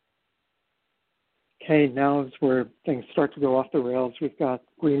 Okay, now is where things start to go off the rails. We've got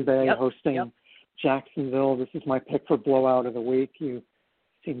Green Bay hosting Jacksonville. This is my pick for blowout of the week. You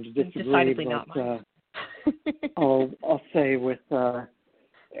seem to disagree. Decidedly not mine. I'll say with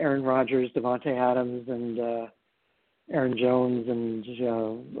Aaron Rodgers, Devontae Adams, and Aaron Jones and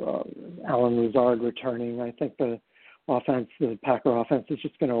Alan Lazard returning. I think the Packer offense is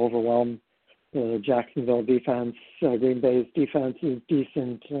just going to overwhelm the Jacksonville defense. Green Bay's defense is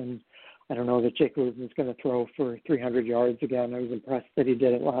decent, and I don't know that Jake Luton's going to throw for 300 yards again. I was impressed that he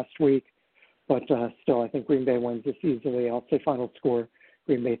did it last week, but still, I think Green Bay wins this easily. I'll say final score: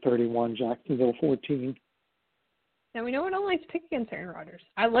 Green Bay 31, Jacksonville 14. Now, we know I don't like to pick against Aaron Rodgers.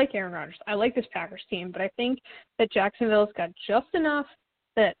 I like Aaron Rodgers. I like this Packers team, but I think that Jacksonville's got just enough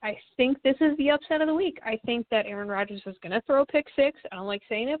that I think this is the upset of the week. I think that Aaron Rodgers is going to throw a pick 6. I don't like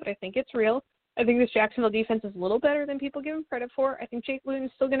saying it, but I think it's real. I think this Jacksonville defense is a little better than people give him credit for. I think Jake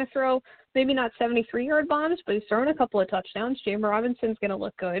Luton's still going to throw maybe not 73-yard bombs, but he's throwing a couple of touchdowns. James Robinson's going to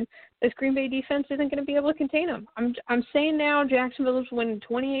look good. This Green Bay defense isn't going to be able to contain him. I'm saying now Jacksonville's winning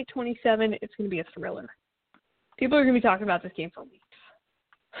 28-27. It's going to be a thriller. People are going to be talking about this game for weeks.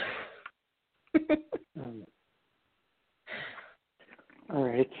 All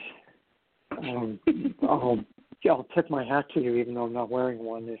right. I'll tip my hat to you, even though I'm not wearing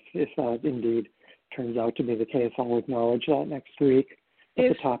one. If that indeed turns out to be the case, I'll acknowledge that next week at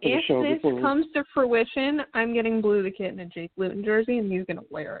the top of the show. If this comes to fruition, I'm getting Blue the Kitten a Jake Luton jersey, and he's going to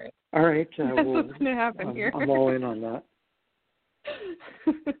wear it. All right. That's what's going to happen here. I'm all in on that.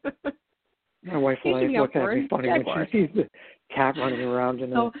 My wife will look at me funny when she sees the cat running around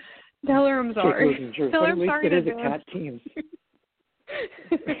in a tell her I'm sorry. Jersey. But at least it is a cat team.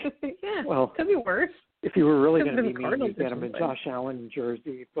 Yeah, well, could be worse. If you were really going to be mean, you'd get him a Josh Allen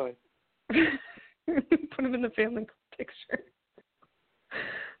jersey, but put him in the family picture.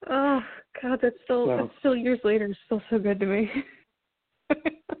 Oh God, that's still years later. It's still so good to me.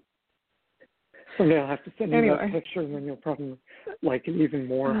 Someday I'll have to send you that picture, and then you'll probably like it even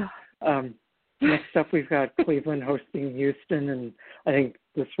more. Next up, we've got Cleveland hosting Houston, and I think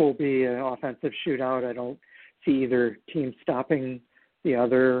this will be an offensive shootout. I don't see either team stopping the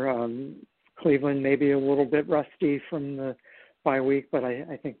other. Cleveland may be a little bit rusty from the bye week, but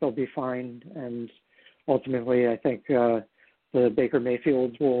I think they'll be fine. And ultimately, I think the Baker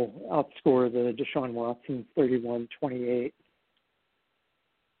Mayfields will outscore the Deshaun Watsons 31-28.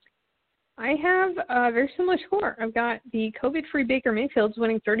 I have a very similar score. I've got the COVID-free Baker Mayfields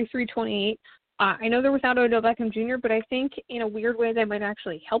winning 33-28. I know they're without Odell Beckham Jr., but I think in a weird way they might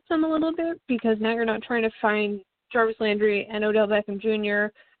actually help them a little bit because now you're not trying to find Jarvis Landry and Odell Beckham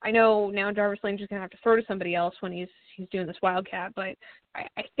Jr. I know now Jarvis Landry's going to have to throw to somebody else when he's doing this Wildcat, but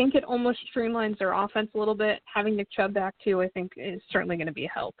I think it almost streamlines their offense a little bit. Having Nick Chubb back, too, I think is certainly going to be a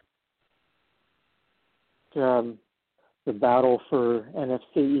help. The battle for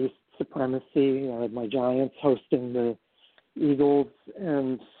NFC East supremacy, my Giants hosting the Eagles,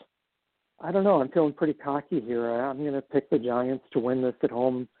 and I don't know, I'm feeling pretty cocky here. I'm going to pick the Giants to win this at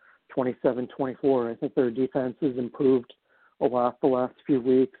home 27-24. I think their defense has improved a lot the last few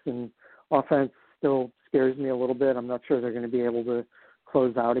weeks, and offense still scares me a little bit. I'm not sure they're going to be able to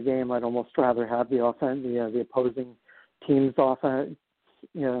close out a game. I'd almost rather have the opposing team's offense,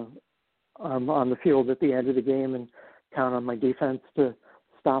 on the field at the end of the game and count on my defense to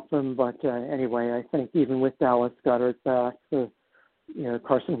stop them. But anyway, I think even with Dallas Goedert back,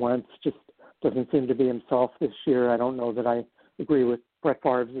 Carson Wentz just doesn't seem to be himself this year. I don't know that I agree with Brett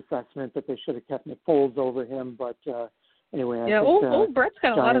Favre's assessment that they should have kept Nick Foles over him. But anyway, I think, old Brett's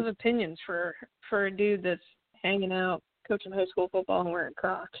got Giants, a lot of opinions for a dude that's hanging out, coaching high school football and wearing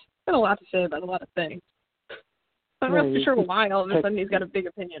Crocs. Got a lot to say about a lot of things. I'm not sure why all of a sudden he's got a big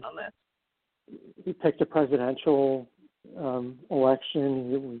opinion on this. He picked a presidential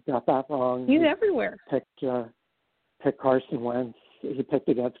election. We got that wrong. He's everywhere. Picked Carson Wentz. He picked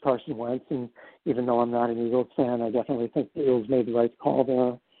against Carson Wentz, and even though I'm not an Eagles fan, I definitely think the Eagles made the right call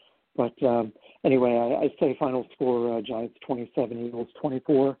there. But anyway, I say final score, Giants 27, Eagles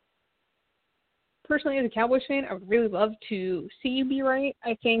 24. Personally, as a Cowboys fan, I would really love to see you be right.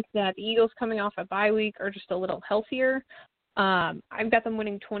 I think that the Eagles coming off a bye week are just a little healthier. I've got them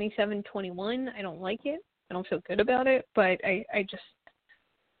winning 27-21. I don't like it. I don't feel good about it, but I just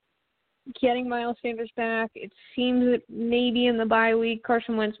getting Miles Sanders back. It seems that maybe in the bye week,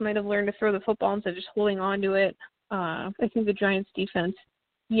 Carson Wentz might have learned to throw the football instead of just holding on to it. I think the Giants defense,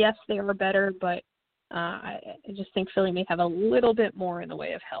 yes, they are better, but I just think Philly may have a little bit more in the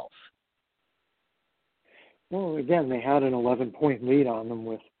way of health. Well, again, they had an 11-point lead on them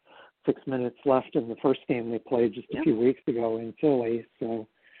with 6 minutes left in the first game they played just a few weeks ago in Philly. So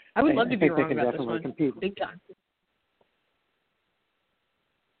I would love to be think wrong they can about this definitely one. compete. Big time.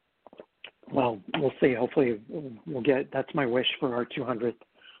 Well, we'll see. Hopefully we'll get, that's my wish for our 200th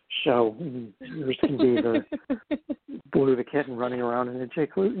show. Yours can be the Blue the Kitten running around in a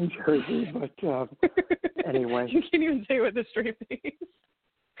Jake Luton jersey. But anyway. You can't even say what the straight face.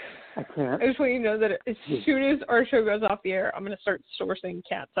 I can't. I just want you to know that as soon as our show goes off the air, I'm going to start sourcing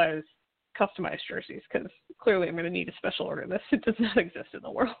cat-size customized jerseys because clearly I'm going to need a special order. This it does not exist in the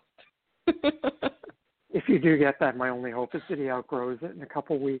world. If you do get that, my only hope is that he outgrows it in a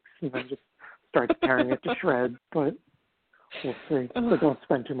couple of weeks and then just starts tearing it to shreds. But we'll see. So don't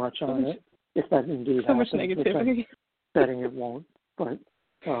spend too much on it. If that indeed so happens, much negativity. which I'm betting it won't. But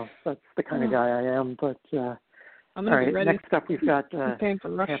that's the kind of guy I am. But I'm all right, be ready. next up we've got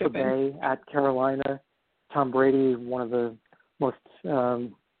Tampa Bay at Carolina. Tom Brady, one of the most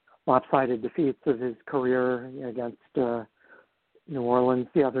lopsided defeats of his career against New Orleans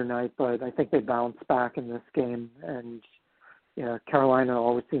the other night, but I think they bounced back in this game. And Carolina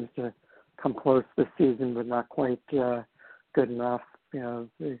always seems to come close this season, but not quite good enough.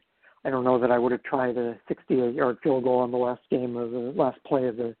 I don't know that I would have tried a 68-yard field goal on the last play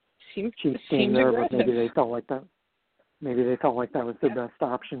of the Chiefs game there, but maybe they felt like that. Maybe they felt like that was their best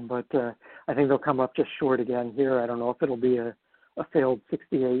option, but I think they'll come up just short again here. I don't know if it'll be a failed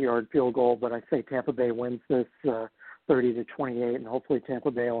 68-yard field goal, but I say Tampa Bay wins this 30-28, and hopefully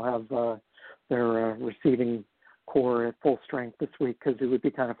Tampa Bay will have their receiving core at full strength this week because it would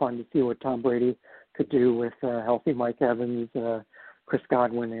be kind of fun to see what Tom Brady could do with healthy Mike Evans, Chris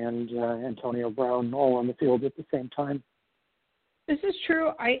Godwin, and Antonio Brown all on the field at the same time. This is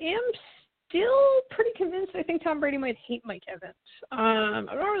true. I am still pretty convinced I think Tom Brady might hate Mike Evans. I'm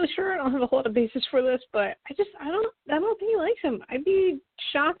not really sure. I don't have a whole lot of basis for this, but I don't think he likes him. I'd be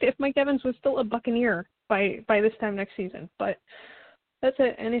shocked if Mike Evans was still a Buccaneer by this time next season, but that's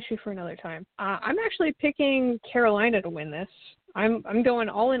an issue for another time. I'm actually picking Carolina to win this. I'm going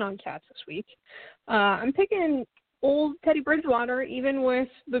all in on Cats this week. I'm picking old Teddy Bridgewater, even with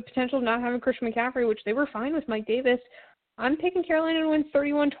the potential of not having Christian McCaffrey, which they were fine with Mike Davis. I'm picking Carolina to win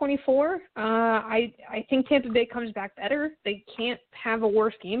 31-24. I think Tampa Bay comes back better. They can't have a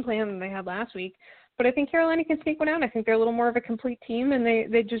worse game plan than they had last week. But I think Carolina can sneak one out. I think they're a little more of a complete team, and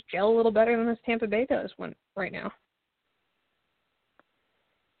they just gel a little better than this Tampa Bay does right now.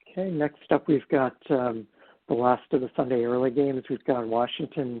 Okay, next up we've got the last of the Sunday early games. We've got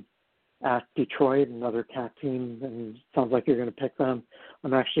Washington at Detroit, another CAT team, and it sounds like you're going to pick them.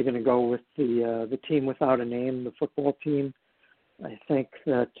 I'm actually going to go with the team without a name, the football team. I think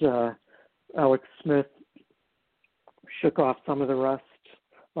that Alex Smith shook off some of the rust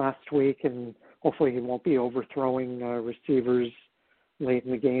last week, and hopefully he won't be overthrowing receivers late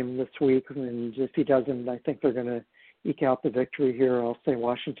in the game this week. And if he doesn't, I think they're going to eke out the victory here. I'll say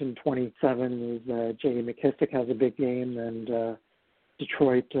Washington 27 as J.D. McKissick has a big game, and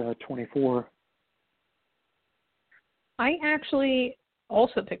Detroit 24. I actually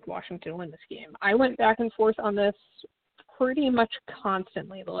also picked Washington to win this game. I went back and forth on this pretty much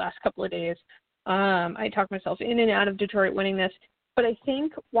constantly the last couple of days. I talked myself in and out of Detroit winning this, but I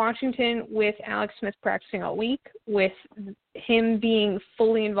think Washington, with Alex Smith practicing all week, with him being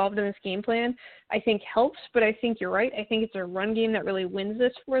fully involved in this game plan, I think helps, but I think you're right. I think it's a run game that really wins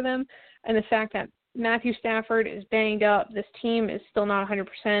this for them, and the fact that Matthew Stafford is banged up, this team is still not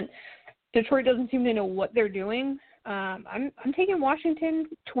 100%. Detroit doesn't seem to know what they're doing. I'm taking Washington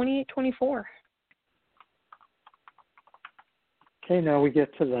 28-24. Okay, now we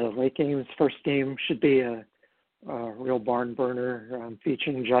get to the late games. First game should be a real barn burner,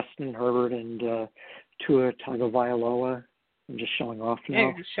 featuring Justin Herbert and Tua Tagovailoa. I'm just showing off now. Yeah,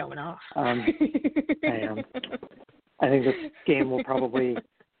 you're just showing off. I am. I think this game will probably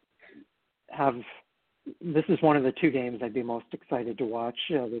have. This is one of the two games I'd be most excited to watch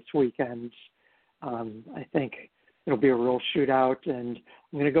this weekend. I think it'll be a real shootout, and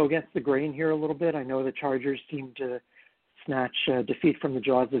I'm going to go against the grain here a little bit. I know the Chargers seem to snatch defeat from the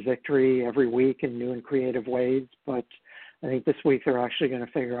jaws of victory every week in new and creative ways, but I think this week they're actually going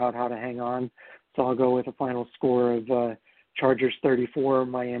to figure out how to hang on. So I'll go with a final score of Chargers 34,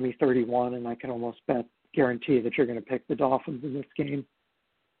 Miami 31, and I can almost guarantee that you're going to pick the Dolphins in this game.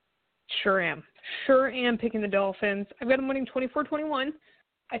 Sure am picking the Dolphins. I've got them winning 24-21.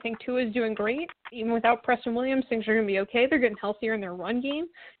 I think Tua is doing great. Even without Preston Williams, things are going to be okay. They're getting healthier in their run game.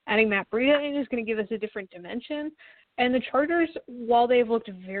 Adding Matt Breida in is going to give us a different dimension. And the Chargers, while they've looked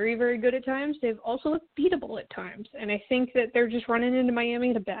very, very good at times, they've also looked beatable at times. And I think that they're just running into Miami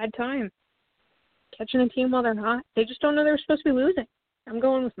at a bad time. Catching a team while they're not. They just don't know they're supposed to be losing. I'm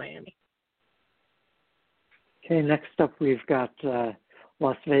going with Miami. Okay, next up we've got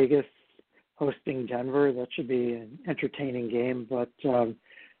Las Vegas hosting Denver. That should be an entertaining game, but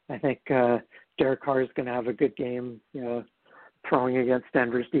I think Derek Carr is going to have a good game, throwing against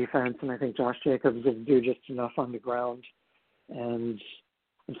Denver's defense, and I think Josh Jacobs will do just enough on the ground. And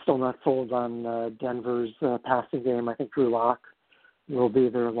I'm still not sold on Denver's passing game. I think Drew Lock will be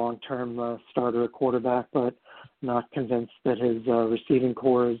their long-term starter at quarterback, but not convinced that his receiving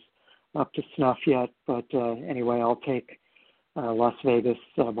core is up to snuff yet. But anyway, I'll take Las Vegas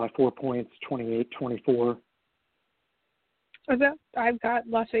by 4 points, 28-24. I've got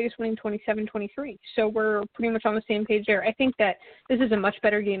Las Vegas winning 27-23, so we're pretty much on the same page there. I think that this is a much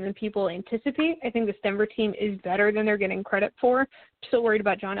better game than people anticipate. I think this Denver team is better than they're getting credit for. Still worried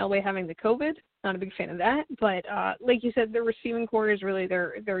about John Elway having the COVID. Not a big fan of that, but like you said, their receiving core is really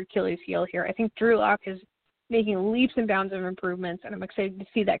their Achilles heel here. I think Drew Lock is making leaps and bounds of improvements, and I'm excited to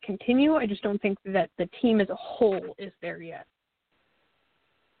see that continue. I just don't think that the team as a whole is there yet.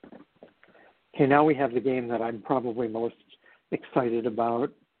 Okay, now we have the game that I'm probably most excited about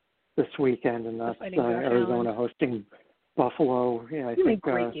this weekend, and that's Arizona hosting Buffalo. Yeah, I think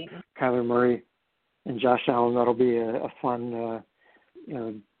Kyler Murray and Josh Allen, that'll be a fun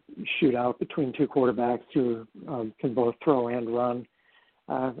shootout between two quarterbacks who can both throw and run.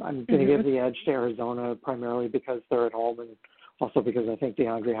 I'm going to give the edge to Arizona primarily because they're at home, and also because I think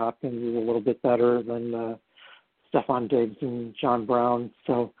DeAndre Hopkins is a little bit better than Stephon Diggs and John Brown.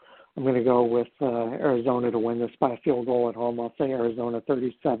 So I'm going to go with Arizona to win this by a field goal at home. I'll say Arizona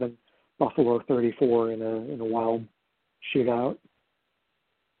 37, Buffalo 34 in a wild shootout.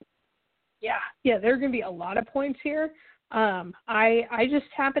 Yeah, there are going to be a lot of points here. I just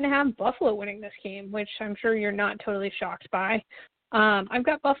happen to have Buffalo winning this game, which I'm sure you're not totally shocked by. I've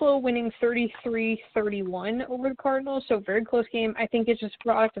got Buffalo winning 33-31 over the Cardinals, so very close game. I think it's just a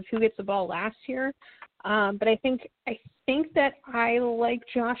product of who gets the ball last here. But I think that I like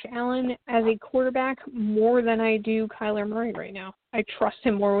Josh Allen as a quarterback more than I do Kyler Murray right now. I trust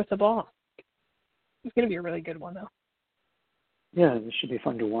him more with the ball. It's going to be a really good one, though. Yeah, this should be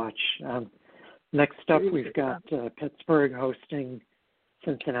fun to watch. Next up, we've got Pittsburgh hosting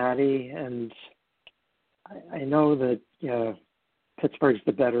Cincinnati, and I know that Pittsburgh's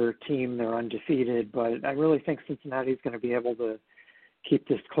the better team. They're undefeated, but I really think Cincinnati's going to be able to keep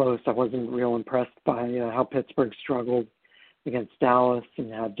this close. I wasn't real impressed by how Pittsburgh struggled against Dallas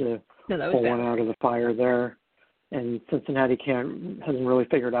and had to pull one out of the fire there. and Cincinnati hasn't really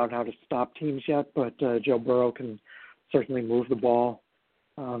figured out how to stop teams yet, but Joe Burrow can certainly move the ball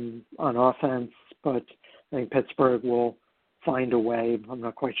on offense, but I think Pittsburgh will find a way. I'm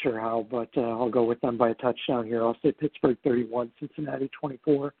not quite sure how, but I'll go with them by a touchdown here. I'll say Pittsburgh 31, Cincinnati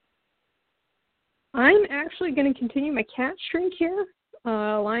 24. I'm actually going to continue my cat streak here,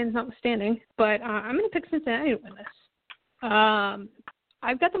 Lions notwithstanding, but I'm going to pick Cincinnati to win this.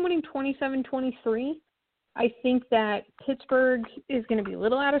 I've got them winning 27-23. I think that Pittsburgh is going to be a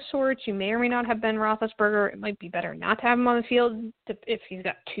little out of sorts. You may or may not have Ben Roethlisberger. It might be better not to have him on the field if he's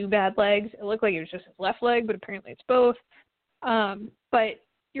got two bad legs. It looked like it was just his left leg, but apparently it's both. But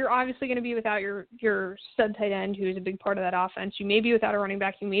you're obviously going to be without your stud tight end, who is a big part of that offense. You may be without a running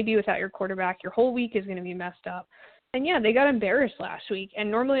back. You may be without your quarterback. Your whole week is going to be messed up. And, yeah, they got embarrassed last week. And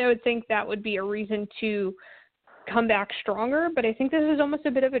normally I would think that would be a reason to come back stronger, but I think this is almost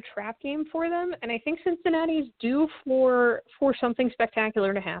a bit of a trap game for them, and I think Cincinnati's due for something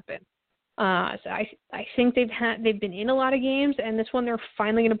spectacular to happen. So I think they've been in a lot of games, and this one they're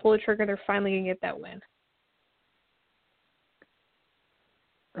finally going to pull the trigger. They're finally going to get that win.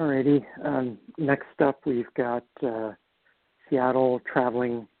 Alrighty. Next up, we've got Seattle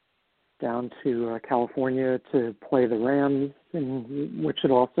traveling down to California to play the Rams, which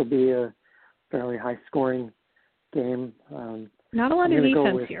should also be a fairly high-scoring game. Not a lot of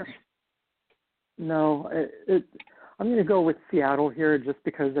defense here. No, I'm going to go with Seattle here just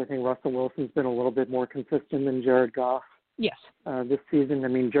because I think Russell Wilson's been a little bit more consistent than Jared Goff. Yes. This season, I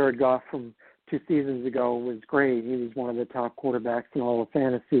mean, Jared Goff from 2 seasons ago was great. He was one of the top quarterbacks in all of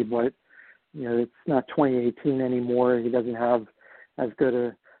fantasy, but it's not 2018 anymore. He doesn't have as good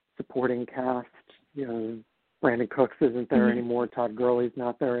a supporting cast. Brandon Cooks isn't there anymore. Todd Gurley's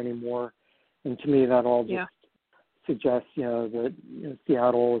not there anymore, and to me, that all just suggests, that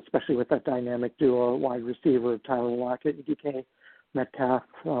Seattle, especially with that dynamic duo, wide receiver Tyler Lockett and DK Metcalf,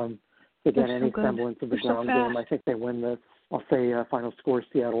 to get any semblance of the ground game, I think they win this. I'll say final score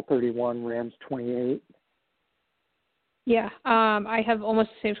Seattle 31, Rams 28. Yeah, I have almost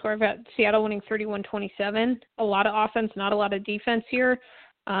the same score. I've got Seattle winning 31-27. A lot of offense, not a lot of defense here.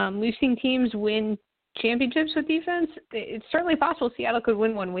 We've seen teams win championships with defense. It's certainly possible Seattle could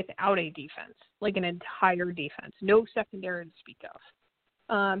win one without a defense, like an entire defense. No secondary to speak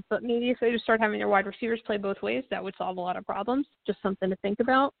of. But maybe if they just start having their wide receivers play both ways, that would solve a lot of problems. Just something to think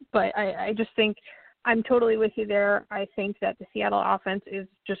about. But I just think I'm totally with you there. I think that the Seattle offense is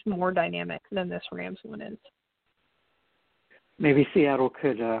just more dynamic than this Rams one is. Maybe Seattle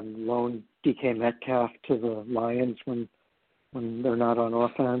could loan DK Metcalf to the Lions when they're not on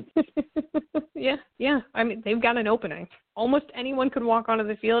offense. Yeah. I mean, they've got an opening. Almost anyone could walk onto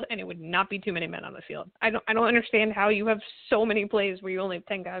the field, and it would not be too many men on the field. I don't understand how you have so many plays where you only have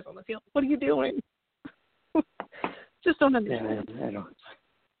 10 guys on the field. What are you doing? Just don't understand. Yeah, I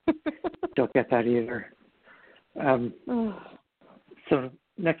don't get that either. So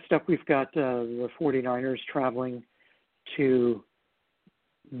next up, we've got the 49ers traveling to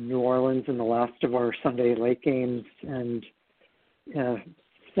New Orleans in the last of our Sunday late games, and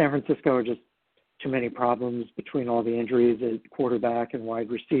San Francisco, just too many problems between all the injuries at quarterback and wide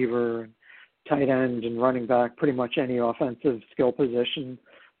receiver, and tight end and running back, pretty much any offensive skill position.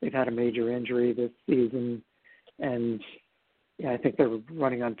 They've had a major injury this season, and I think they're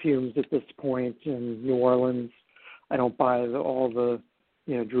running on fumes at this point in New Orleans. I don't buy all the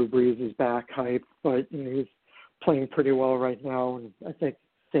Drew Brees is back hype, but he's playing pretty well right now, and I think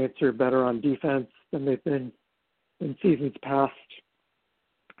Saints are better on defense than they've been in seasons past,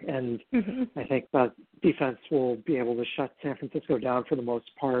 and I think that defense will be able to shut San Francisco down for the most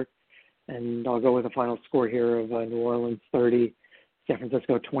part, and I'll go with a final score here of New Orleans 30, San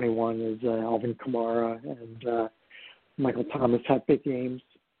Francisco 21 is Alvin Kamara, and Michael Thomas had big games.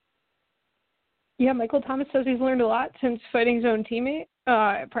 Yeah, Michael Thomas says he's learned a lot since fighting his own teammate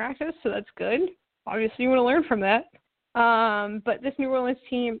at practice, so that's good. Obviously, you want to learn from that. But this New Orleans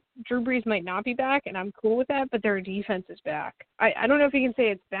team, Drew Brees might not be back, and I'm cool with that, but their defense is back. I don't know if you can say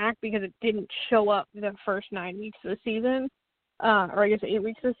it's back because it didn't show up the first 9 weeks of the season, or I guess 8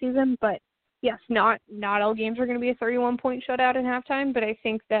 weeks of the season. But, yes, not all games are going to be a 31-point shutout at halftime, but I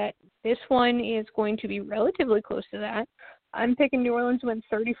think that this one is going to be relatively close to that. I'm picking New Orleans to win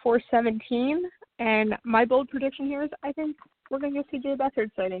 34-17, and my bold prediction here is I think we're going to get C.J. Beathard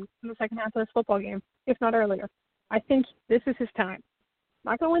sighting in the second half of this football game, if not earlier. I think this is his time.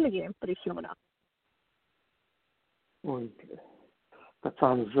 Not going to win the game, but he's showing up. Well, that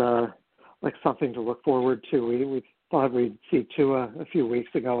sounds like something to look forward to. We thought we'd see Tua a few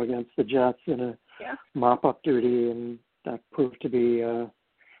weeks ago against the Jets in a mop-up duty, and that proved to be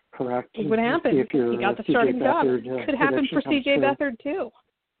Correct. What happened? He got the starting job. Could happen for C.J. Beathard, too.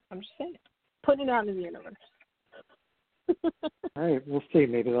 I'm just saying. Putting it out into the universe. All right, we'll see.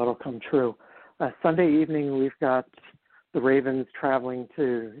 Maybe that'll come true. Sunday evening, we've got the Ravens traveling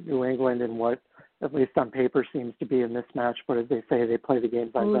to New England in what, at least on paper, seems to be a mismatch. But as they say, they play the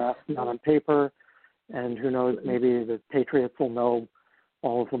games on grass, not on paper. And who knows, maybe the Patriots will know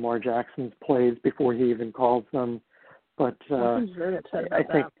all of Lamar Jackson's plays before he even calls them. But I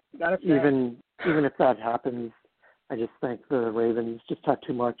think even if that happens, I just think the Ravens just have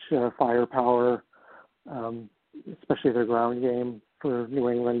too much firepower, especially their ground game, for New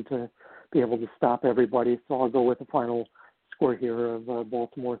England to be able to stop everybody. So I'll go with the final score here of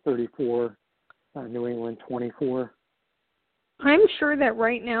Baltimore 34, New England 24. I'm sure that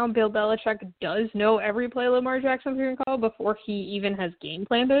right now Bill Belichick does know every play Lamar Jackson's going to call before he even has game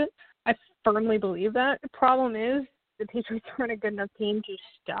planned it. I firmly believe that. The problem is the Patriots aren't a good enough team to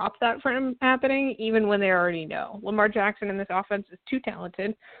stop that from happening, even when they already know. Lamar Jackson in this offense is too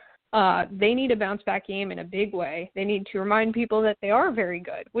talented. They need a bounce-back game in a big way. They need to remind people that they are very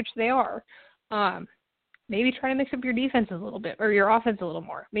good, which they are. Maybe try to mix up your defense a little bit or your offense a little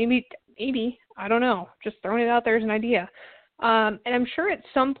more. Maybe, I don't know. Just throwing it out there as an idea. And I'm sure at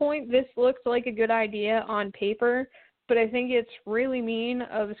some point this looks like a good idea on paper, but I think it's really mean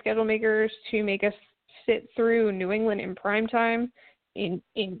of the schedule makers to make us sit through New England in prime time in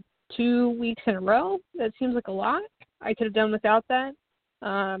 2 weeks in a row. That seems like a lot. I could have done without that.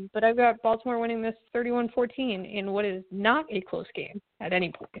 But I've got Baltimore winning this 31-14 in what is not a close game at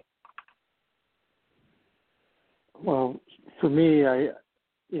any point. Well, for me, I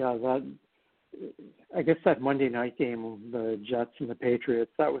guess that Monday night game, the Jets and the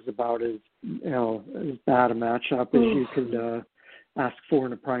Patriots, that was about as bad a matchup as you could ask for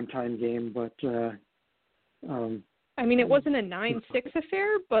in a primetime game. But I mean, it wasn't a 9-6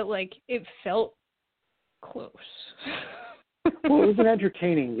 affair, but it felt close. Well, it was an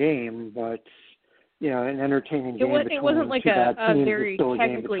entertaining game, but an entertaining game. It wasn't like a very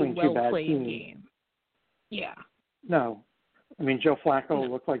technically well-played game. Yeah. No. I mean, Joe Flacco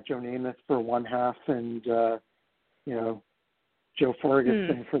looked like Joe Namath for one half and, Joe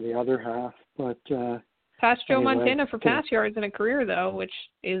Ferguson for the other half. But past Joe Montana for pass yards in a career, though, which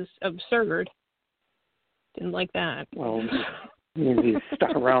is absurd. Didn't like that. Well, he's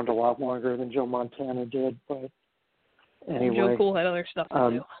stuck around a lot longer than Joe Montana did, but anyway. Joe Cool had other stuff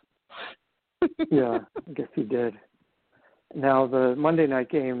to do. Yeah, I guess he did. Now, the Monday night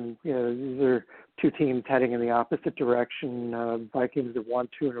game, these are two teams heading in the opposite direction. Vikings have won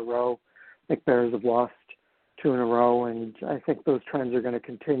 2 in a row. I think Bears have lost 2 in a row, and I think those trends are going to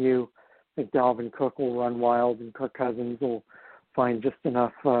continue. I think Dalvin Cook will run wild, and Kirk Cousins will find just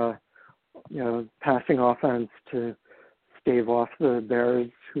enough, passing offense to stave off the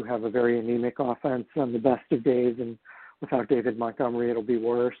Bears, who have a very anemic offense on the best of days, and without David Montgomery, it'll be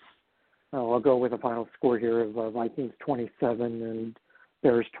worse. I'll go with a final score here of Vikings 27 and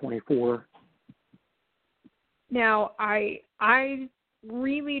Bears 24. Now, I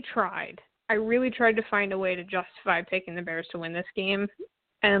really tried. I really tried to find a way to justify picking the Bears to win this game,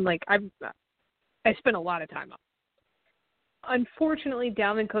 and I spent a lot of time on it. Unfortunately,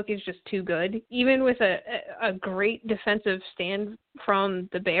 Dalvin Cook is just too good. Even with a great defensive stand from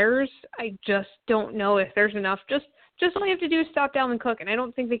the Bears, I just don't know if there's enough. Just all you have to do is stop Dalvin Cook, and I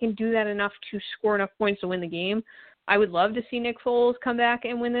don't think they can do that enough to score enough points to win the game. I would love to see Nick Foles come back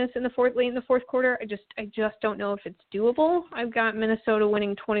and win this late in the fourth quarter. I just don't know if it's doable. I've got Minnesota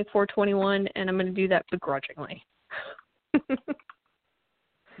winning 24-21, and I'm going to do that begrudgingly.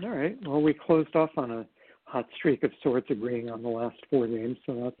 All right. Well, we closed off on a hot streak of sorts, agreeing on the last 4 games.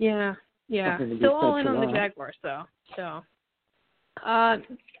 So that's yeah. Still all in on the Jaguars, though. So,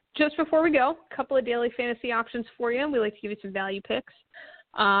 just before we go, a couple of daily fantasy options for you. We like to give you some value picks.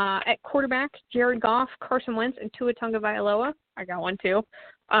 At quarterback, Jared Goff, Carson Wentz, and Tua Tagovailoa. I got one too.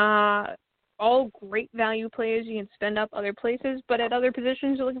 All great value plays. You can spend up other places, but at other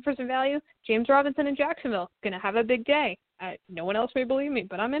positions you're looking for some value. James Robinson in Jacksonville, going to have a big day. No one else may believe me,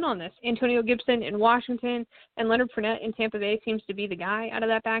 but I'm in on this. Antonio Gibson in Washington and Leonard Fournette in Tampa Bay seems to be the guy out of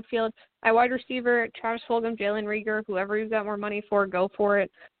that backfield. At wide receiver, Travis Fulgham, Jalen Reagor, whoever you've got more money for, go for it.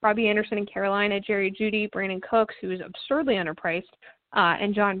 Robbie Anderson in Carolina, Jerry Jeudy, Brandon Cooks, who is absurdly underpriced,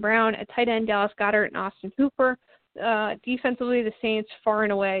 and John Brown. At tight end, Dallas Goedert and Austin Hooper. Defensively, the Saints, far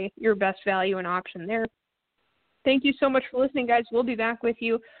and away, your best value and option there. Thank you so much for listening, guys. We'll be back with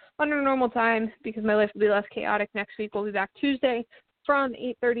you under normal time because my life will be less chaotic next week. We'll be back Tuesday from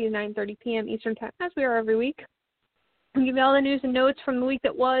 8:30 to 9:30 p.m. Eastern Time, as we are every week. We'll give you all the news and notes from the week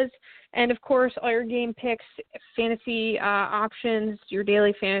that was And, of course, all your game picks, fantasy options, your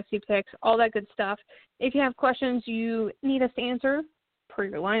daily fantasy picks, all that good stuff. If you have questions you need us to answer, per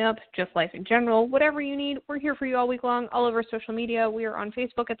your lineup, just life in general, whatever you need, we're here for you all week long, all over social media. We are on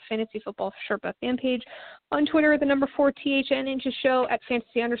Facebook at the Fantasy Football Sherpa fan page, on Twitter at the number 4THN Inches Show, at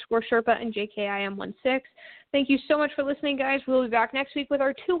fantasy_Sherpa and JKIM16. Thank you so much for listening, guys. We'll be back next week with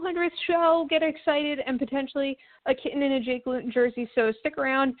our 200th show. Get excited, and potentially a kitten in a Jake Luton jersey, so stick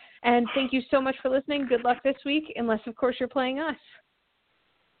around. And thank you so much for listening. Good luck this week, unless, of course, you're playing us.